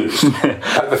amused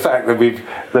at the fact that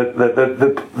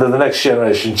the next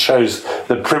generation chose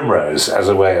the primrose as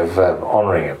a way of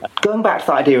honouring him. Going back to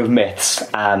the idea of myths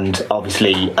and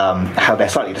obviously how they're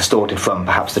slightly distorted from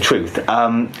perhaps the truth,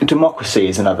 democracy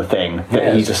is another thing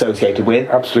that he's associated with.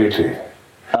 Absolutely.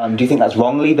 Do you think that's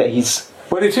wrongly that he's...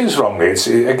 Well, it is wrongly. It's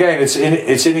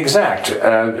inexact.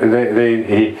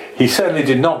 He certainly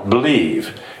did not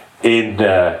believe in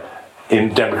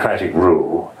democratic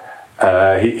rule.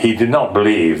 He did not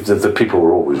believe that the people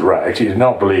were always right. He did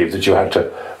not believe that you had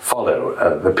to follow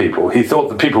the people. He thought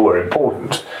the people were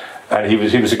important, and he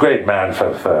was a great man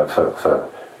for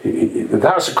the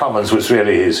House of Commons was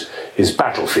really his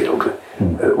battlefield,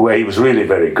 where he was really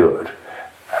very good.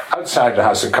 Outside the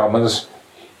House of Commons,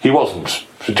 he wasn't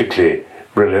particularly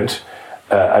brilliant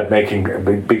at making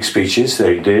big speeches,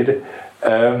 though he did,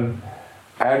 and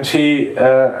he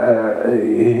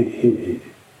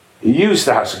used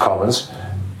the House of Commons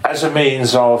as a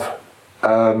means of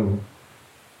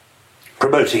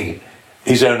promoting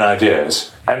his own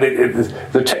ideas. And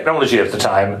the technology at the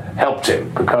time helped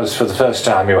him, because for the first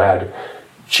time you had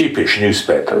cheapish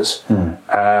newspapers,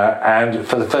 and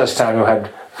for the first time you had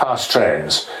fast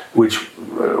trains which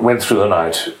went through the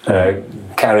night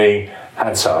carrying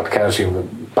Hansard, carrying the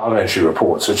parliamentary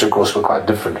reports, which of course were quite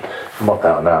different from what they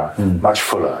are now, much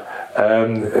fuller,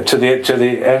 to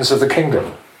the ends of the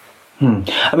kingdom.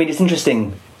 I mean, it's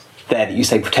interesting there that you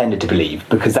say pretended to believe,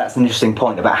 because that's an interesting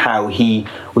point about how he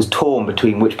was torn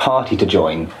between which party to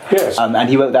join. Yes. And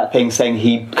he wrote that thing saying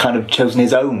he'd kind of chosen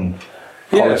his own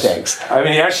politics. Yes. I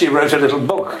mean, he actually wrote a little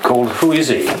book called Who Is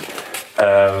He?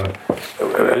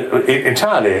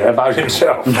 Entirely about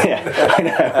himself. Yeah, I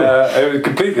know. It was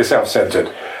completely self-centered.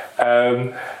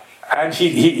 And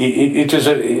he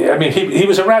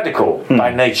was a radical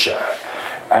by nature.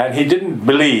 And he didn't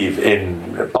believe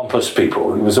in pompous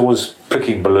people. He was always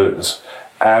pricking balloons.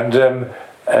 But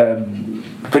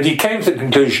he came to the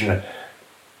conclusion,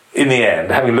 in the end,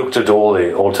 having looked at all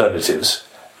the alternatives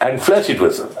and flirted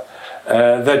with them,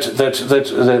 that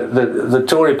the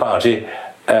Tory party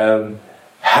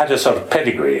had a sort of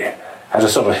pedigree, had a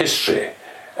sort of history,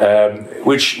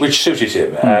 which suited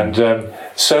him, and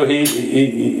so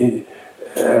he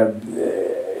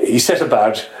set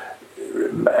about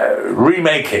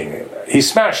remaking. He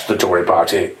smashed the Tory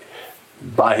party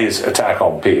by his attack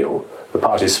on Peel. The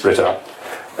party split up,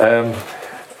 and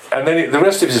then the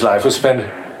rest of his life was spent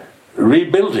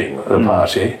rebuilding the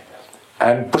party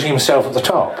and putting himself at the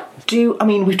top.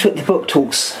 The book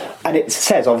talks, and it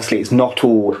says obviously it's not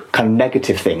all kind of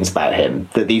negative things about him,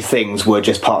 that these things were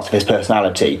just parts of his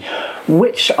personality.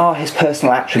 Which are his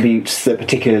personal attributes that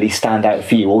particularly stand out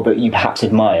for you, or that you perhaps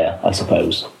admire, I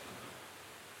suppose?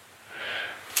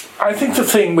 I think the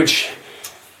thing which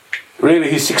really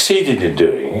he succeeded in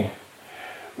doing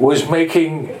was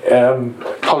making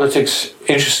politics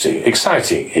interesting,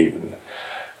 exciting even.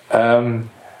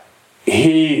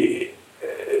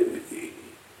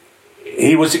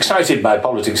 He was excited by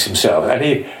politics himself, and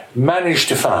he managed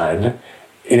to find,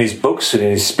 in his books and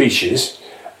in his speeches,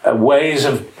 ways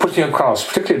of putting across,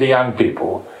 particularly to young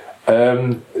people,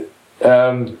 the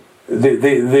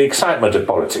excitement of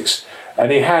politics.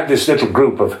 And he had this little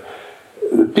group of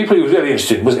people he was really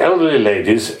interested in was elderly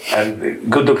ladies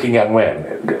and good-looking young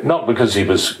men. Not because he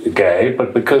was gay,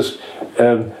 but because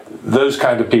those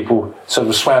kind of people sort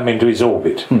of swam into his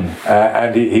orbit,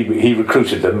 and he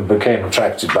recruited them, became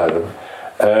attracted by them,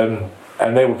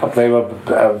 and they were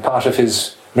part of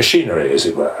his machinery, as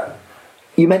it were.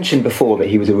 You mentioned before that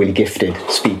he was a really gifted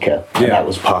speaker, and that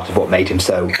was part of what made him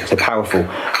so powerful.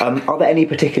 Are there any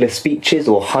particular speeches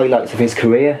or highlights of his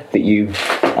career that you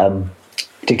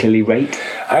particularly rate?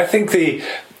 I think the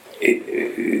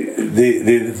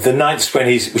nights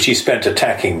which he spent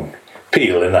attacking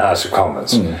Peel in the House of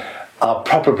Commons are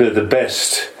probably the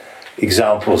best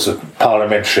examples of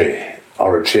parliamentary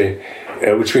oratory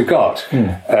which we've got.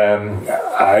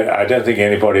 I don't think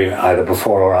anybody, either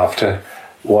before or after,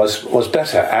 was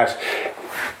better at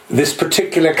this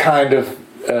particular kind of.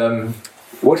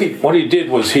 What he did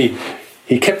was he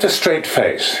kept a straight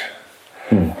face,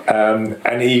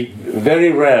 and he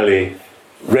very rarely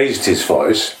raised his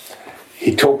voice.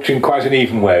 He talked in quite an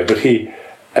even way, but he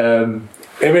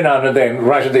every now and then,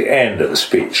 right at the end of the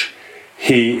speech,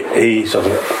 he sort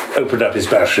of opened up his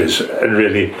batteries and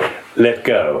really let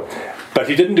go. But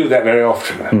he didn't do that very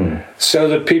often. So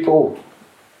that people,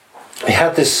 he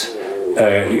had this,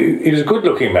 he was a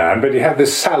good-looking man, but he had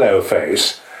this sallow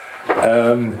face,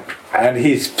 and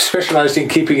he specialised in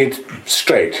keeping it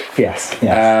straight. Yes.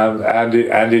 And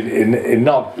in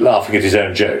not laughing at his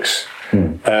own jokes,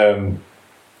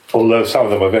 although some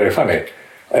of them were very funny.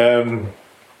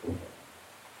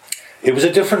 It was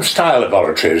a different style of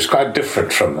oratory. It was quite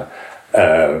different from.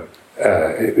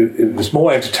 It was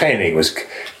more entertaining. It was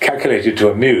calculated to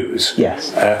amuse,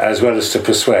 as well as to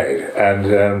persuade,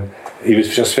 and he was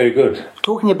just very good.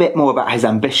 Talking a bit more about his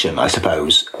ambition, I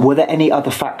suppose, were there any other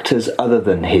factors other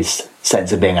than his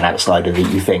sense of being an outsider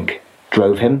that you think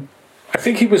drove him? I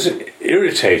think he was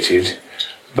irritated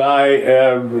by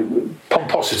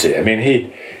pomposity. I mean,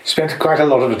 he spent quite a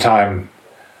lot of the time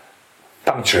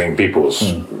puncturing people's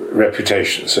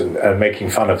reputations and making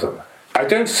fun of them. I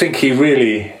don't think he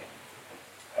really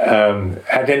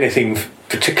had anything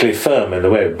particularly firm in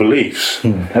the way of beliefs.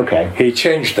 Okay. He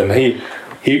changed them. He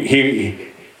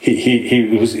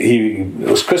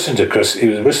was christened into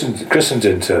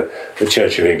the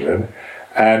Church of England,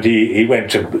 and he went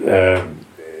to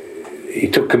he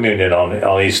took communion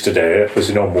on Easter Day. It was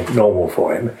normal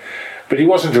for him, but he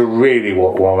wasn't really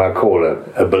what one might call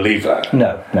a believer.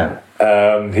 No.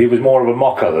 He was more of a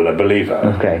mocker than a believer.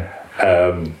 Okay.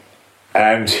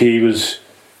 And he was.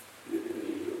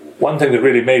 One thing that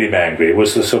really made him angry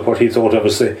was the sort of what he thought of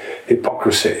as the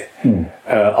hypocrisy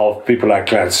of people like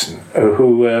Gladstone,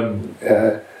 who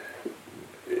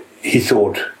he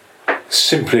thought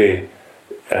simply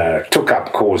took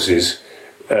up causes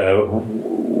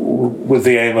with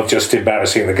the aim of just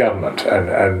embarrassing the government,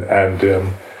 and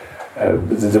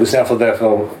there was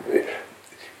therefore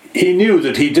he knew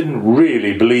that he didn't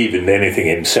really believe in anything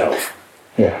himself.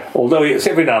 Yeah. Although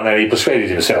every now and then he persuaded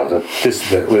himself that this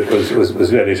was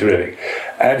very terrific,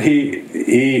 and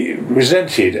he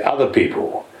resented other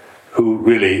people who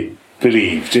really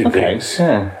believed in things,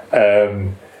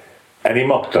 and he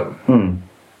mocked them.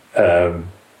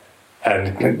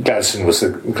 And Gladstone was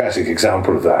the classic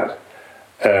example of that,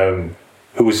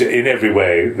 who was in every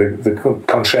way the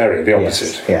contrary, the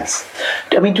opposite. Yes.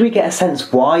 I mean, do we get a sense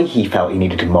why he felt he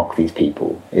needed to mock these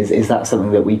people? Is that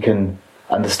something that we can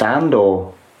understand,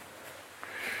 or?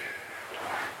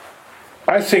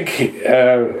 I think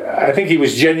he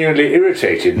was genuinely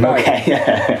irritated by them.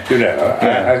 You know,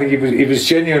 I think he was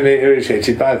genuinely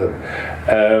irritated by them,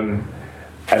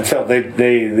 and felt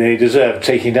they deserved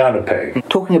taking down a peg.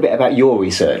 Talking a bit about your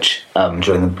research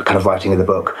during the kind of writing of the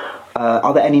book,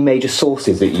 are there any major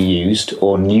sources that you used,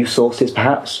 or new sources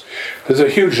perhaps? There's a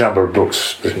huge number of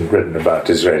books written about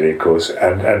Disraeli, of course,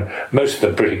 and most of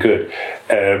them pretty good.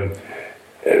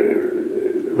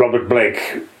 Robert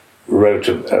Blake wrote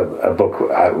a book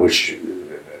which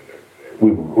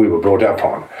we were brought up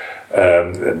on,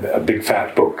 a big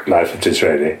fat book, Life of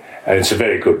Disraeli, and it's a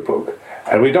very good book.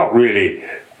 And we're not really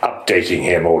updating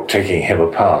him or taking him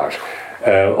apart,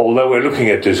 although we're looking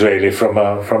at Disraeli from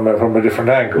a different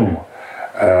angle,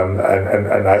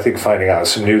 and I think finding out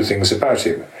some new things about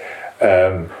him.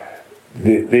 The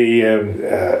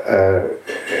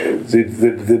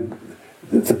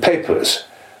papers.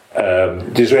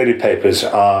 Disraeli papers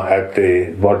are at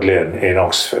the Bodleian in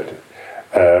Oxford.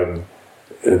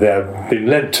 They've been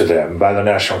lent to them by the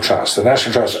National Trust. The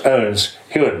National Trust owns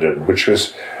Hurd, which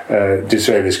was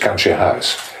Disraeli's country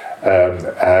house,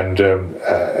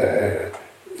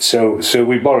 so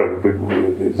we borrowed.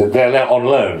 They're now on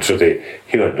loan to the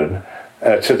Hurd,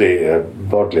 to the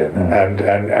Bodleian,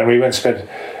 and we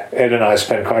Ed and I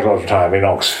spent quite a lot of time in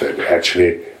Oxford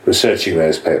actually researching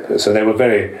those papers, and the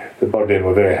Bodleian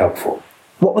were very helpful.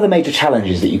 What were the major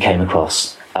challenges that you came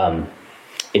across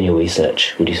in your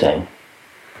research, would you say?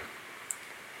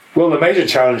 Well, the major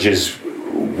challenges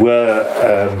were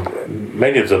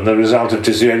many of them the result of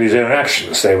Disraeli's own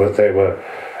actions.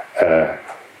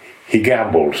 He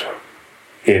gambled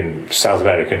in South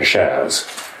American shares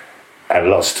and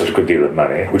lost a good deal of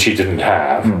money, which he didn't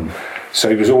have. So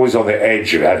he was always on the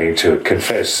edge of having to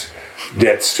confess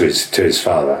debts to his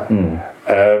father.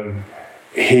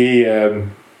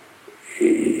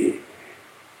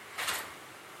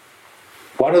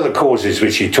 one of the causes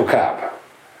which he took up,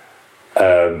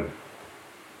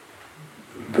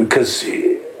 because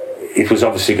it was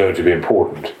obviously going to be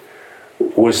important,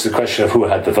 was the question of who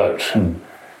had the vote.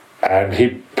 And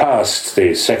he passed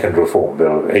the second Reform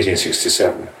Bill,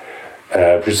 1867,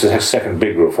 which was the second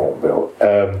big Reform Bill.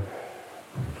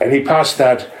 And he passed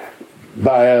that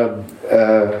by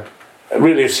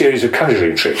really a series of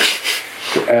conjuring tricks.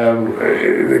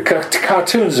 The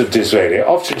cartoons of Disraeli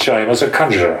often show him as a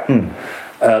conjurer,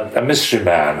 a mystery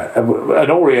man, an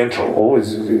Oriental.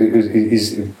 Always,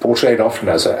 he's portrayed often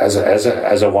as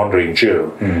a wandering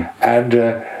Jew, and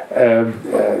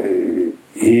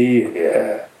he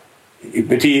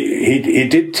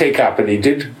did take up and he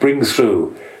did bring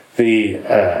through the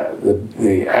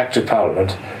Act of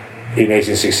Parliament in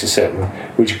 1867,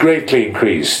 which greatly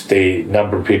increased the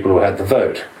number of people who had the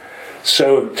vote.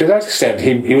 So, to that extent,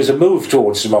 he was a move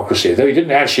towards democracy, though he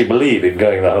didn't actually believe in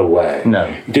going the whole way. No.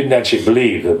 He didn't actually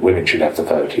believe that women should have the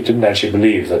vote. He didn't actually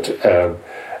believe that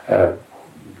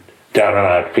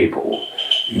down-and-out people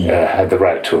had the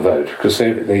right to a vote, because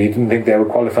they didn't think they were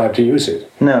qualified to use it.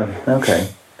 No, okay.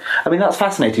 I mean, that's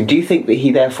fascinating. Do you think that he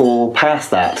therefore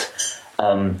passed that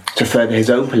to further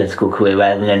his own political career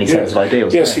rather than any sense of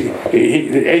ideals? Yes,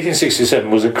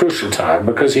 1867 was a crucial time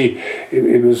because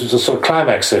it was the sort of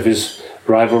climax of his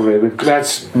rivalry with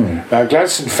Gladstone. Now,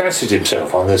 Gladstone fancied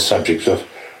himself on this subject of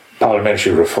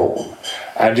parliamentary reform,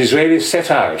 and Disraeli set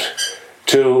out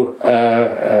to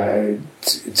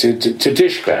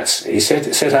dish Gladstone. He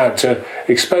set out to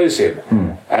expose him,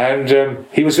 and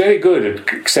he was very good at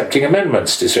accepting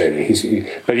amendments, Disraeli.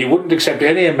 But he wouldn't accept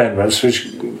any amendments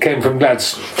which came from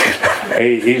Gladstone.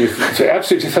 he was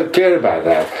absolutely clear about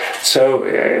that. So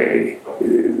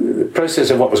the process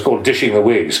of what was called dishing the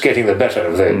Whigs, getting the better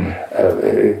of them,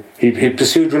 he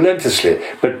pursued relentlessly,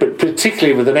 but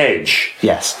particularly with an edge.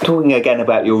 Yes. Talking again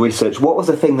about your research, what was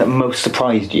the thing that most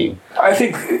surprised you? I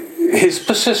think his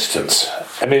persistence.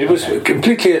 I mean, it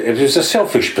was a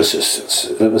selfish persistence.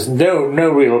 There was no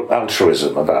real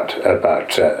altruism about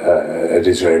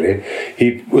Disraeli.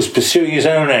 He was pursuing his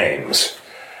own aims.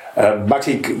 But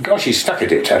he stuck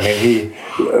at it. I mean,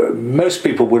 most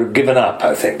people would have given up,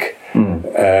 I think,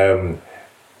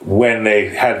 when they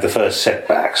had the first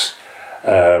setbacks.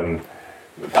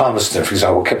 Palmerston, for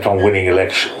example, kept on winning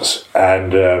elections,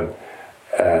 and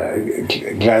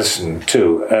Gladstone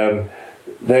too.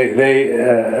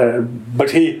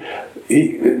 But he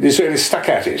Disraeli stuck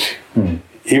at it.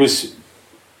 He was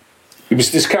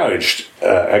discouraged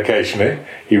occasionally.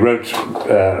 He wrote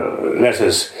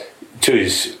letters to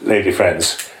his lady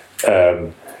friends,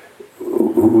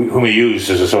 whom he used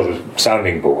as a sort of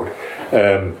sounding board,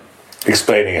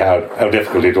 explaining how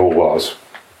difficult it all was.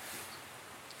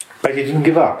 But he didn't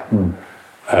give up.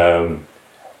 And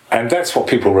that's what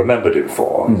people remembered him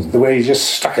for, the way he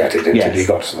just stuck at it until he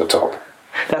got to the top.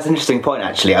 That's an interesting point,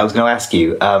 actually. I was going to ask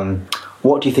you,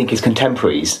 what do you think his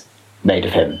contemporaries made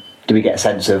of him? Do we get a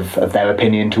sense of their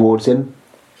opinion towards him?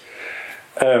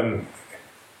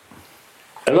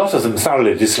 A lot of them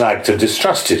thoroughly disliked and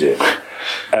distrusted him.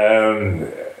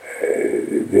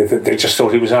 They just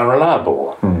thought he was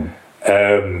unreliable.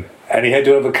 And he had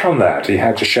to overcome that. He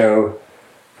had to show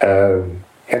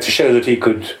that he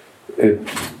could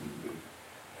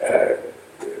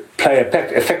play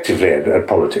effectively at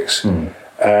politics. And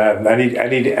he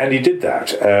did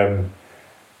that.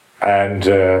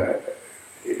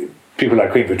 People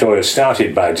like Queen Victoria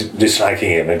started by disliking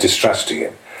him and distrusting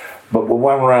him, but were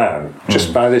won round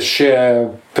just by this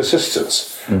sheer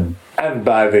persistence and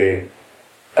by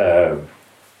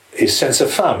his sense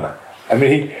of fun. I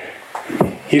mean,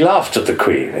 he laughed at the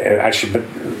Queen, actually, but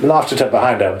laughed at her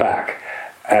behind her back,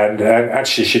 and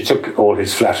actually she took all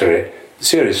his flattery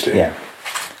seriously. Yeah.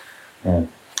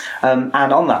 And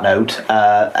on that note,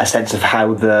 a sense of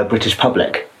how the British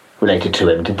public related to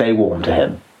him. Did they warm to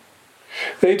him?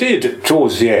 They did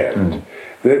towards the end.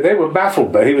 They were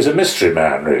baffled, but he was a mystery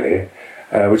man, really,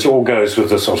 which all goes with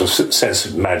the sort of sense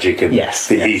of magic in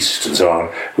the East and so on,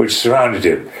 which surrounded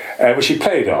him, which he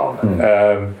played on.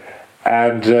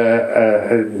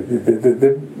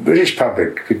 The British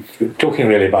public, talking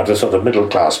really about a sort of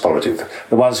middle-class politics,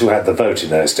 the ones who had the vote in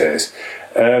those days,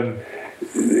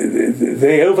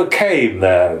 they overcame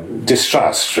their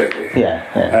distrust, really,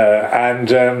 and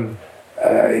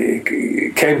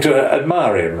came to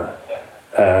admire him,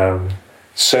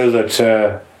 so that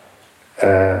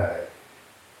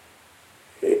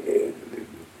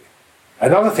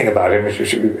another thing about him,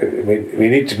 which we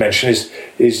need to mention,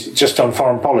 is just on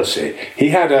foreign policy. He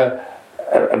had a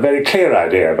very clear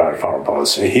idea about foreign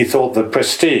policy. He thought that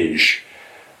prestige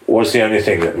was the only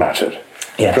thing that mattered.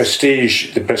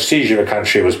 Yes. The prestige of a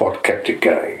country was what kept it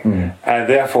going. And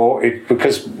therefore,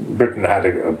 because Britain had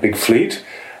a big fleet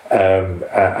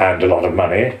and a lot of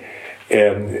money,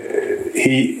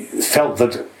 he felt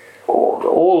that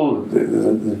all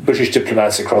the British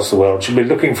diplomats across the world should be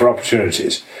looking for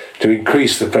opportunities to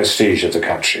increase the prestige of the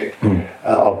country,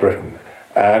 of Britain.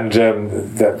 And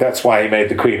that's why he made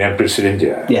the Queen Empress in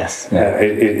India. Yes. Yeah.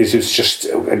 It was just,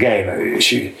 again,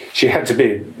 she had to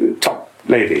be top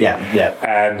lady.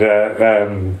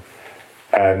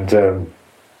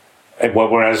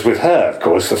 Whereas with her, of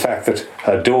course, the fact that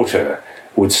her daughter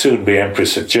would soon be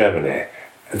Empress of Germany,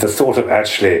 the thought of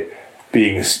actually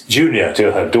being junior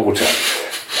to her daughter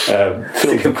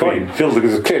filled the Queen.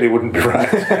 Clearly wouldn't be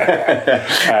right.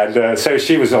 And so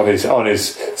she was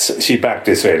she backed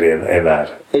Disraeli in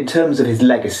that. In terms of his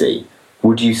legacy,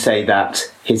 would you say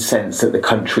that his sense that the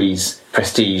country's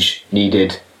prestige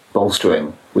needed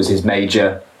bolstering was his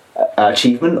major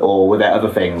achievement, or were there other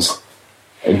things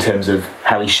in terms of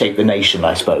how he shaped the nation,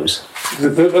 I suppose?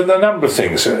 The number of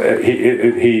things.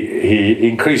 He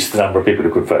increased the number of people who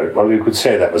could vote. Well, you could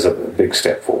say that was a big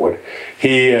step forward.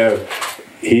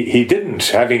 He didn't,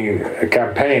 having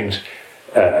campaigned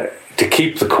to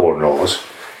keep the Corn Laws,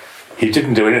 he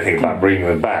didn't do anything about bringing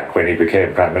them back when he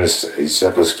became Prime Minister.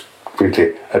 That was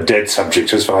completely a dead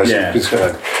subject as far as he was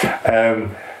concerned.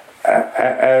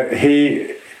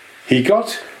 He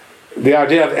got the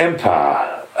idea of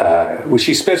empire, which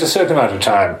he spent a certain amount of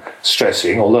time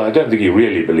stressing, although I don't think he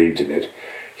really believed in it.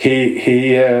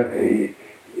 He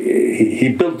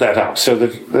built that up so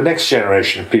that the next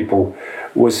generation of people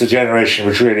was the generation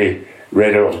which really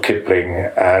read a lot of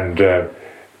Kipling and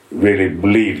really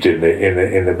believed in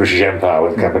the British Empire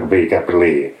with capital B, capital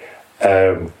E.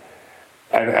 And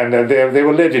they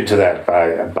were led into that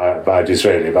by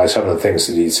Disraeli, by some of the things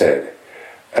that he said.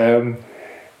 And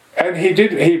he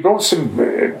did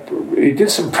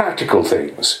some practical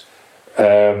things,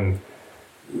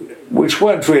 which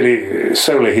weren't really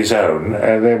solely his own.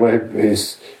 They were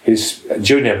his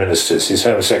junior ministers, his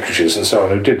home secretaries and so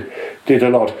on, who did a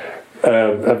lot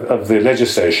of the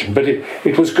legislation. But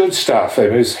it was good stuff.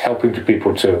 It was helping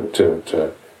people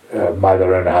to buy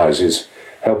their own houses,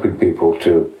 helping people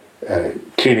to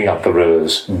cleaning up the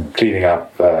rivers, cleaning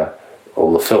up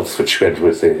all the filth which went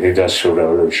with the Industrial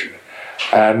Revolution.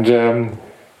 And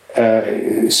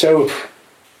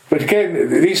but again,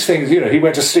 these things, he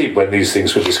went to sleep when these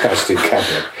things were discussed in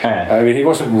cabinet. I mean, he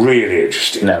wasn't really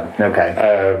interested. No, okay.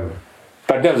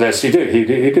 But nevertheless, he did. He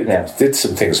did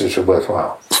some things which were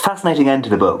worthwhile. It's a fascinating end to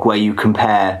the book where you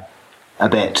compare a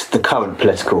bit the current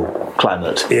political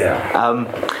climate. Yeah.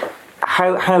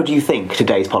 How do you think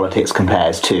today's politics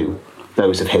compares to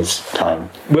those of his time?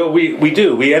 Well, we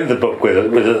do. We end the book with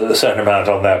a certain amount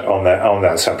on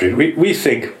that subject. We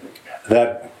think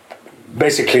that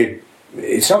basically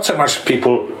it's not so much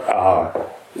people are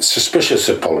suspicious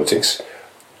of politics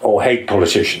or hate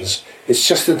politicians. It's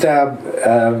just that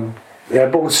they're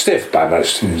bored stiff by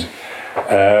most of it.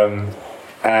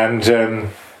 And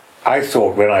I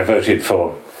thought when I voted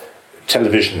for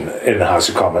television in the House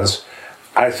of Commons,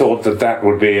 I thought that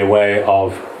would be a way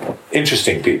of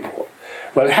interesting people.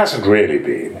 Well, it hasn't really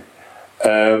been.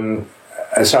 So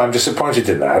I'm disappointed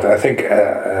in that. I think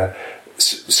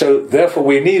so. Therefore,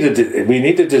 we need a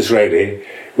Disraeli.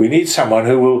 We need someone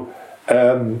who will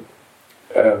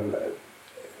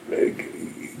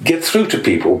get through to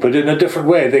people, but in a different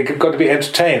way. They've got to be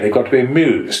entertained. They've got to be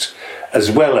amused,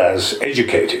 as well as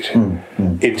educated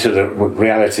into the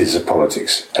realities of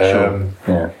politics.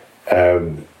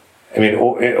 I mean,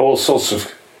 all sorts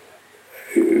of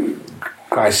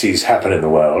crises happen in the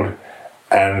world,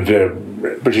 and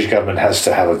British government has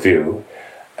to have a view.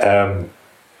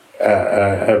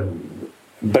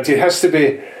 But it has to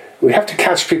be. We have to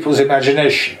catch people's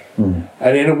imagination,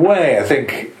 and in a way, I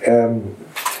think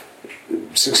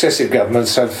successive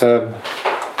governments have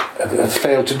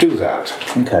failed to do that.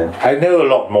 Okay. I know a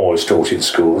lot more is taught in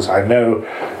schools. I know,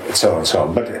 and so on and so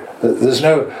on. But there's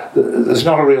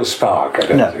not a real spark. I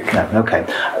don't think. No. Okay.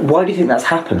 Why do you think that's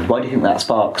happened? Why do you think that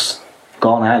spark's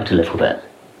gone out a little bit?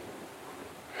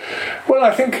 Well,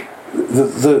 I think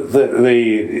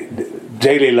the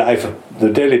daily life,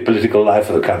 the daily political life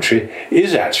of the country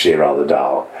is actually rather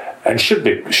dull, and should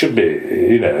be.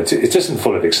 It isn't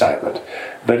full of excitement.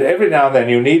 But every now and then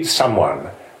you need someone,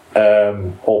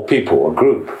 or people, or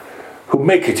group, who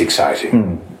make it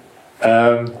exciting.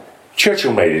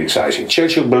 Churchill made it exciting.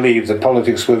 Churchill believed that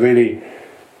politics were really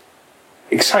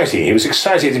exciting. He was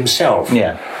excited himself.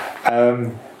 Yeah.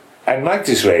 And like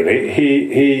Disraeli,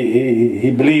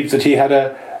 he believed that he had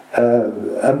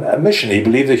a mission. He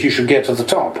believed that he should get to the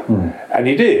top, and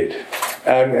he did.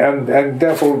 and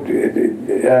therefore,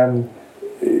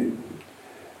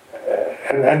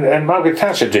 and Margaret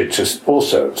Thatcher did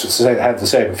also had the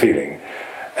same feeling,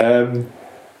 and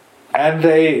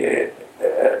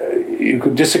you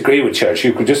could disagree with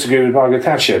Churchill, you could disagree with Margaret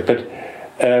Thatcher, but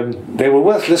they were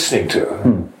worth listening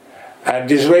to, and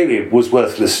Disraeli was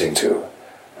worth listening to,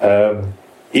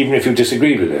 even if you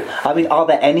disagreed with it. I mean, are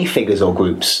there any figures or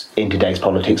groups in today's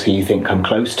politics who you think come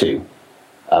close to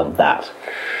that?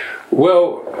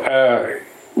 Well,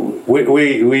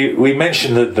 we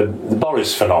mentioned the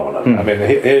Boris phenomenon. I mean,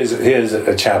 here's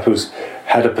a chap who's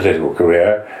had a political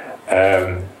career,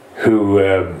 who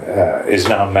is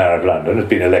now Mayor of London, has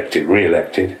been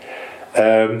re-elected,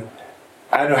 and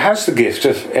who has the gift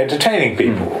of entertaining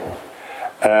people.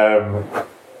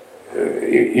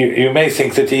 You may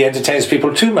think that he entertains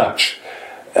people too much.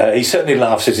 He certainly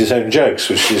laughs at his own jokes,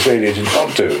 which Disraeli did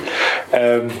not do.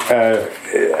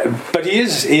 But he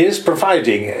is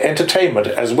providing entertainment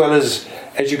as well as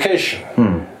education,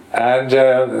 and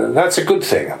that's a good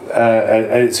thing.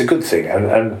 It's a good thing.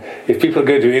 And if people are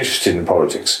going to be interested in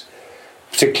politics,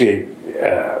 particularly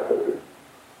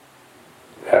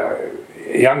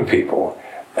young people,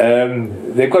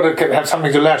 they've got to have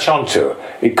something to latch on to.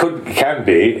 It can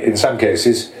be, in some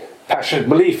cases, passionate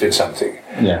belief in something.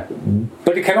 Yeah.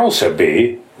 But it can also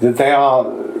be that they are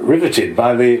riveted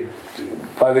by the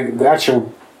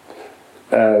actual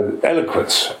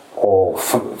eloquence or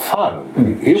fun,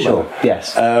 humour. Sure.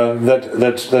 Yes. That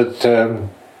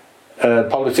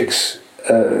politics.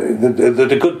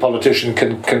 That a good politician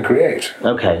can create.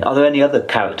 Okay. Are there any other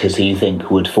characters who you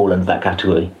think would fall into that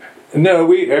category? No,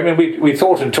 we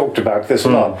thought and talked about this a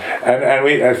lot,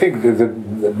 and I think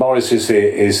that Boris is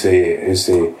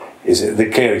the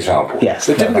clear example. Yes.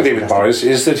 The difficulty with Boris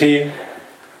is that he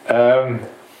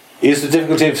is the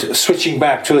difficulty of switching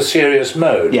back to a serious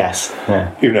mode. Yes.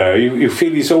 Yeah. You know, you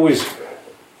feel he's always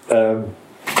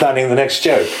planning the next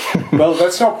joke. Well,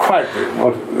 that's not quite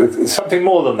something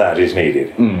more than that is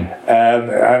needed,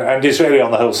 and Disraeli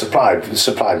on the whole supplied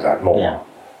that more. Yeah.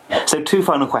 So 2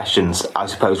 final questions, I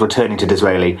suppose, returning to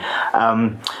Disraeli.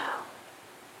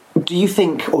 Do you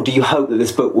think, or do you hope that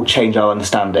this book will change our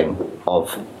understanding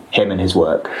of him and his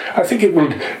work? I think it will.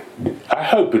 I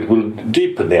hope it will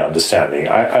deepen the understanding.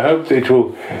 I hope that it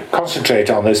will concentrate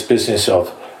on this business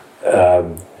of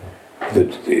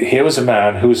that here was a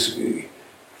man who was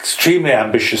extremely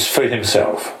ambitious for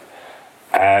himself,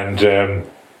 and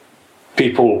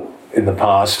people in the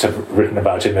past have written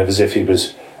about him as if he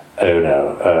was,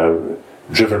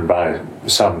 driven by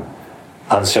some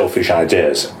unselfish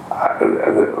ideas. I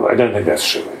don't think that's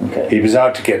true. Okay. He was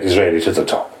out to get Disraeli to the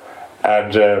top,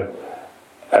 and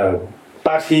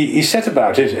but he set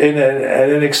about it in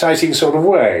an exciting sort of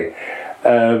way,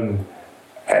 and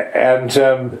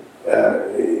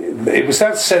it was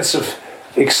that sense of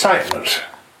excitement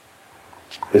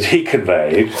that he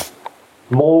conveyed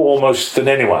more almost than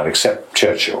anyone except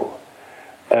Churchill.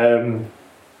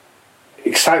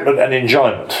 Excitement and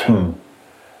enjoyment,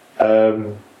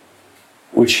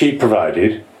 which he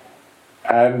provided,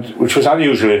 and which was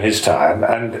unusual in his time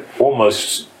and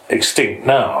almost extinct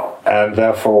now, and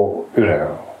therefore,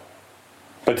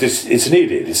 but it's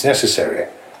needed, it's necessary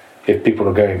if people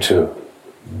are going to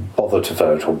bother to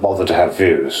vote or bother to have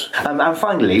views. And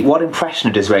finally, what impression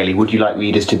of Disraeli would you like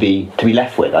readers to be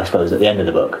left with, I suppose, at the end of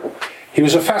the book? He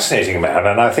was a fascinating man,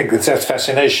 and I think it's that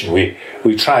fascination we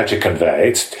try to convey.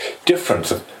 It's different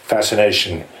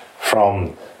fascination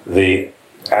from the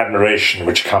admiration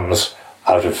which comes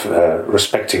out of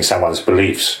respecting someone's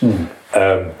beliefs.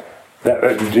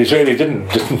 Disraeli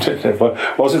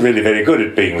wasn't really very good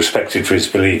at being respected for his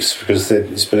beliefs, because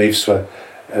his beliefs were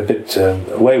a bit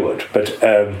wayward. But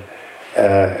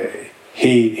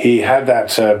he had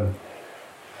that.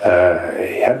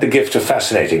 He had the gift of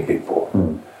fascinating people.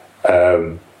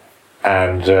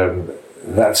 And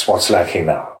that's what's lacking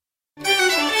now.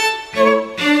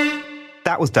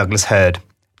 That was Douglas Hurd.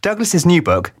 Douglas's new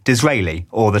book, Disraeli,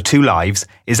 or The Two Lives,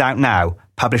 is out now,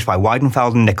 published by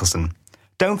Weidenfeld and Nicholson.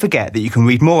 Don't forget that you can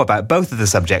read more about both of the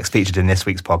subjects featured in this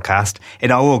week's podcast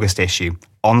in our August issue,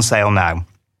 on sale now.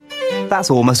 That's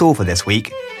almost all for this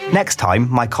week. Next time,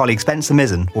 my colleague Spencer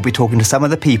Mizzen will be talking to some of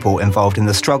the people involved in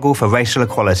the struggle for racial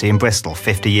equality in Bristol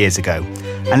 50 years ago.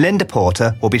 And Linda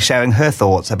Porter will be sharing her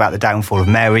thoughts about the downfall of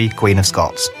Mary, Queen of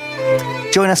Scots.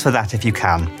 Join us for that if you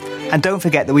can. And don't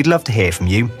forget that we'd love to hear from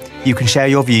you. You can share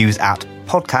your views at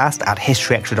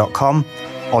podcast@historyextra.com,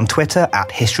 on Twitter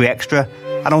 @historyextra,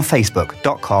 and on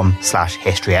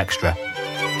facebook.com/historyextra.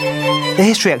 The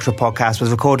History Extra podcast was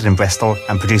recorded in Bristol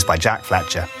and produced by Jack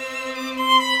Fletcher.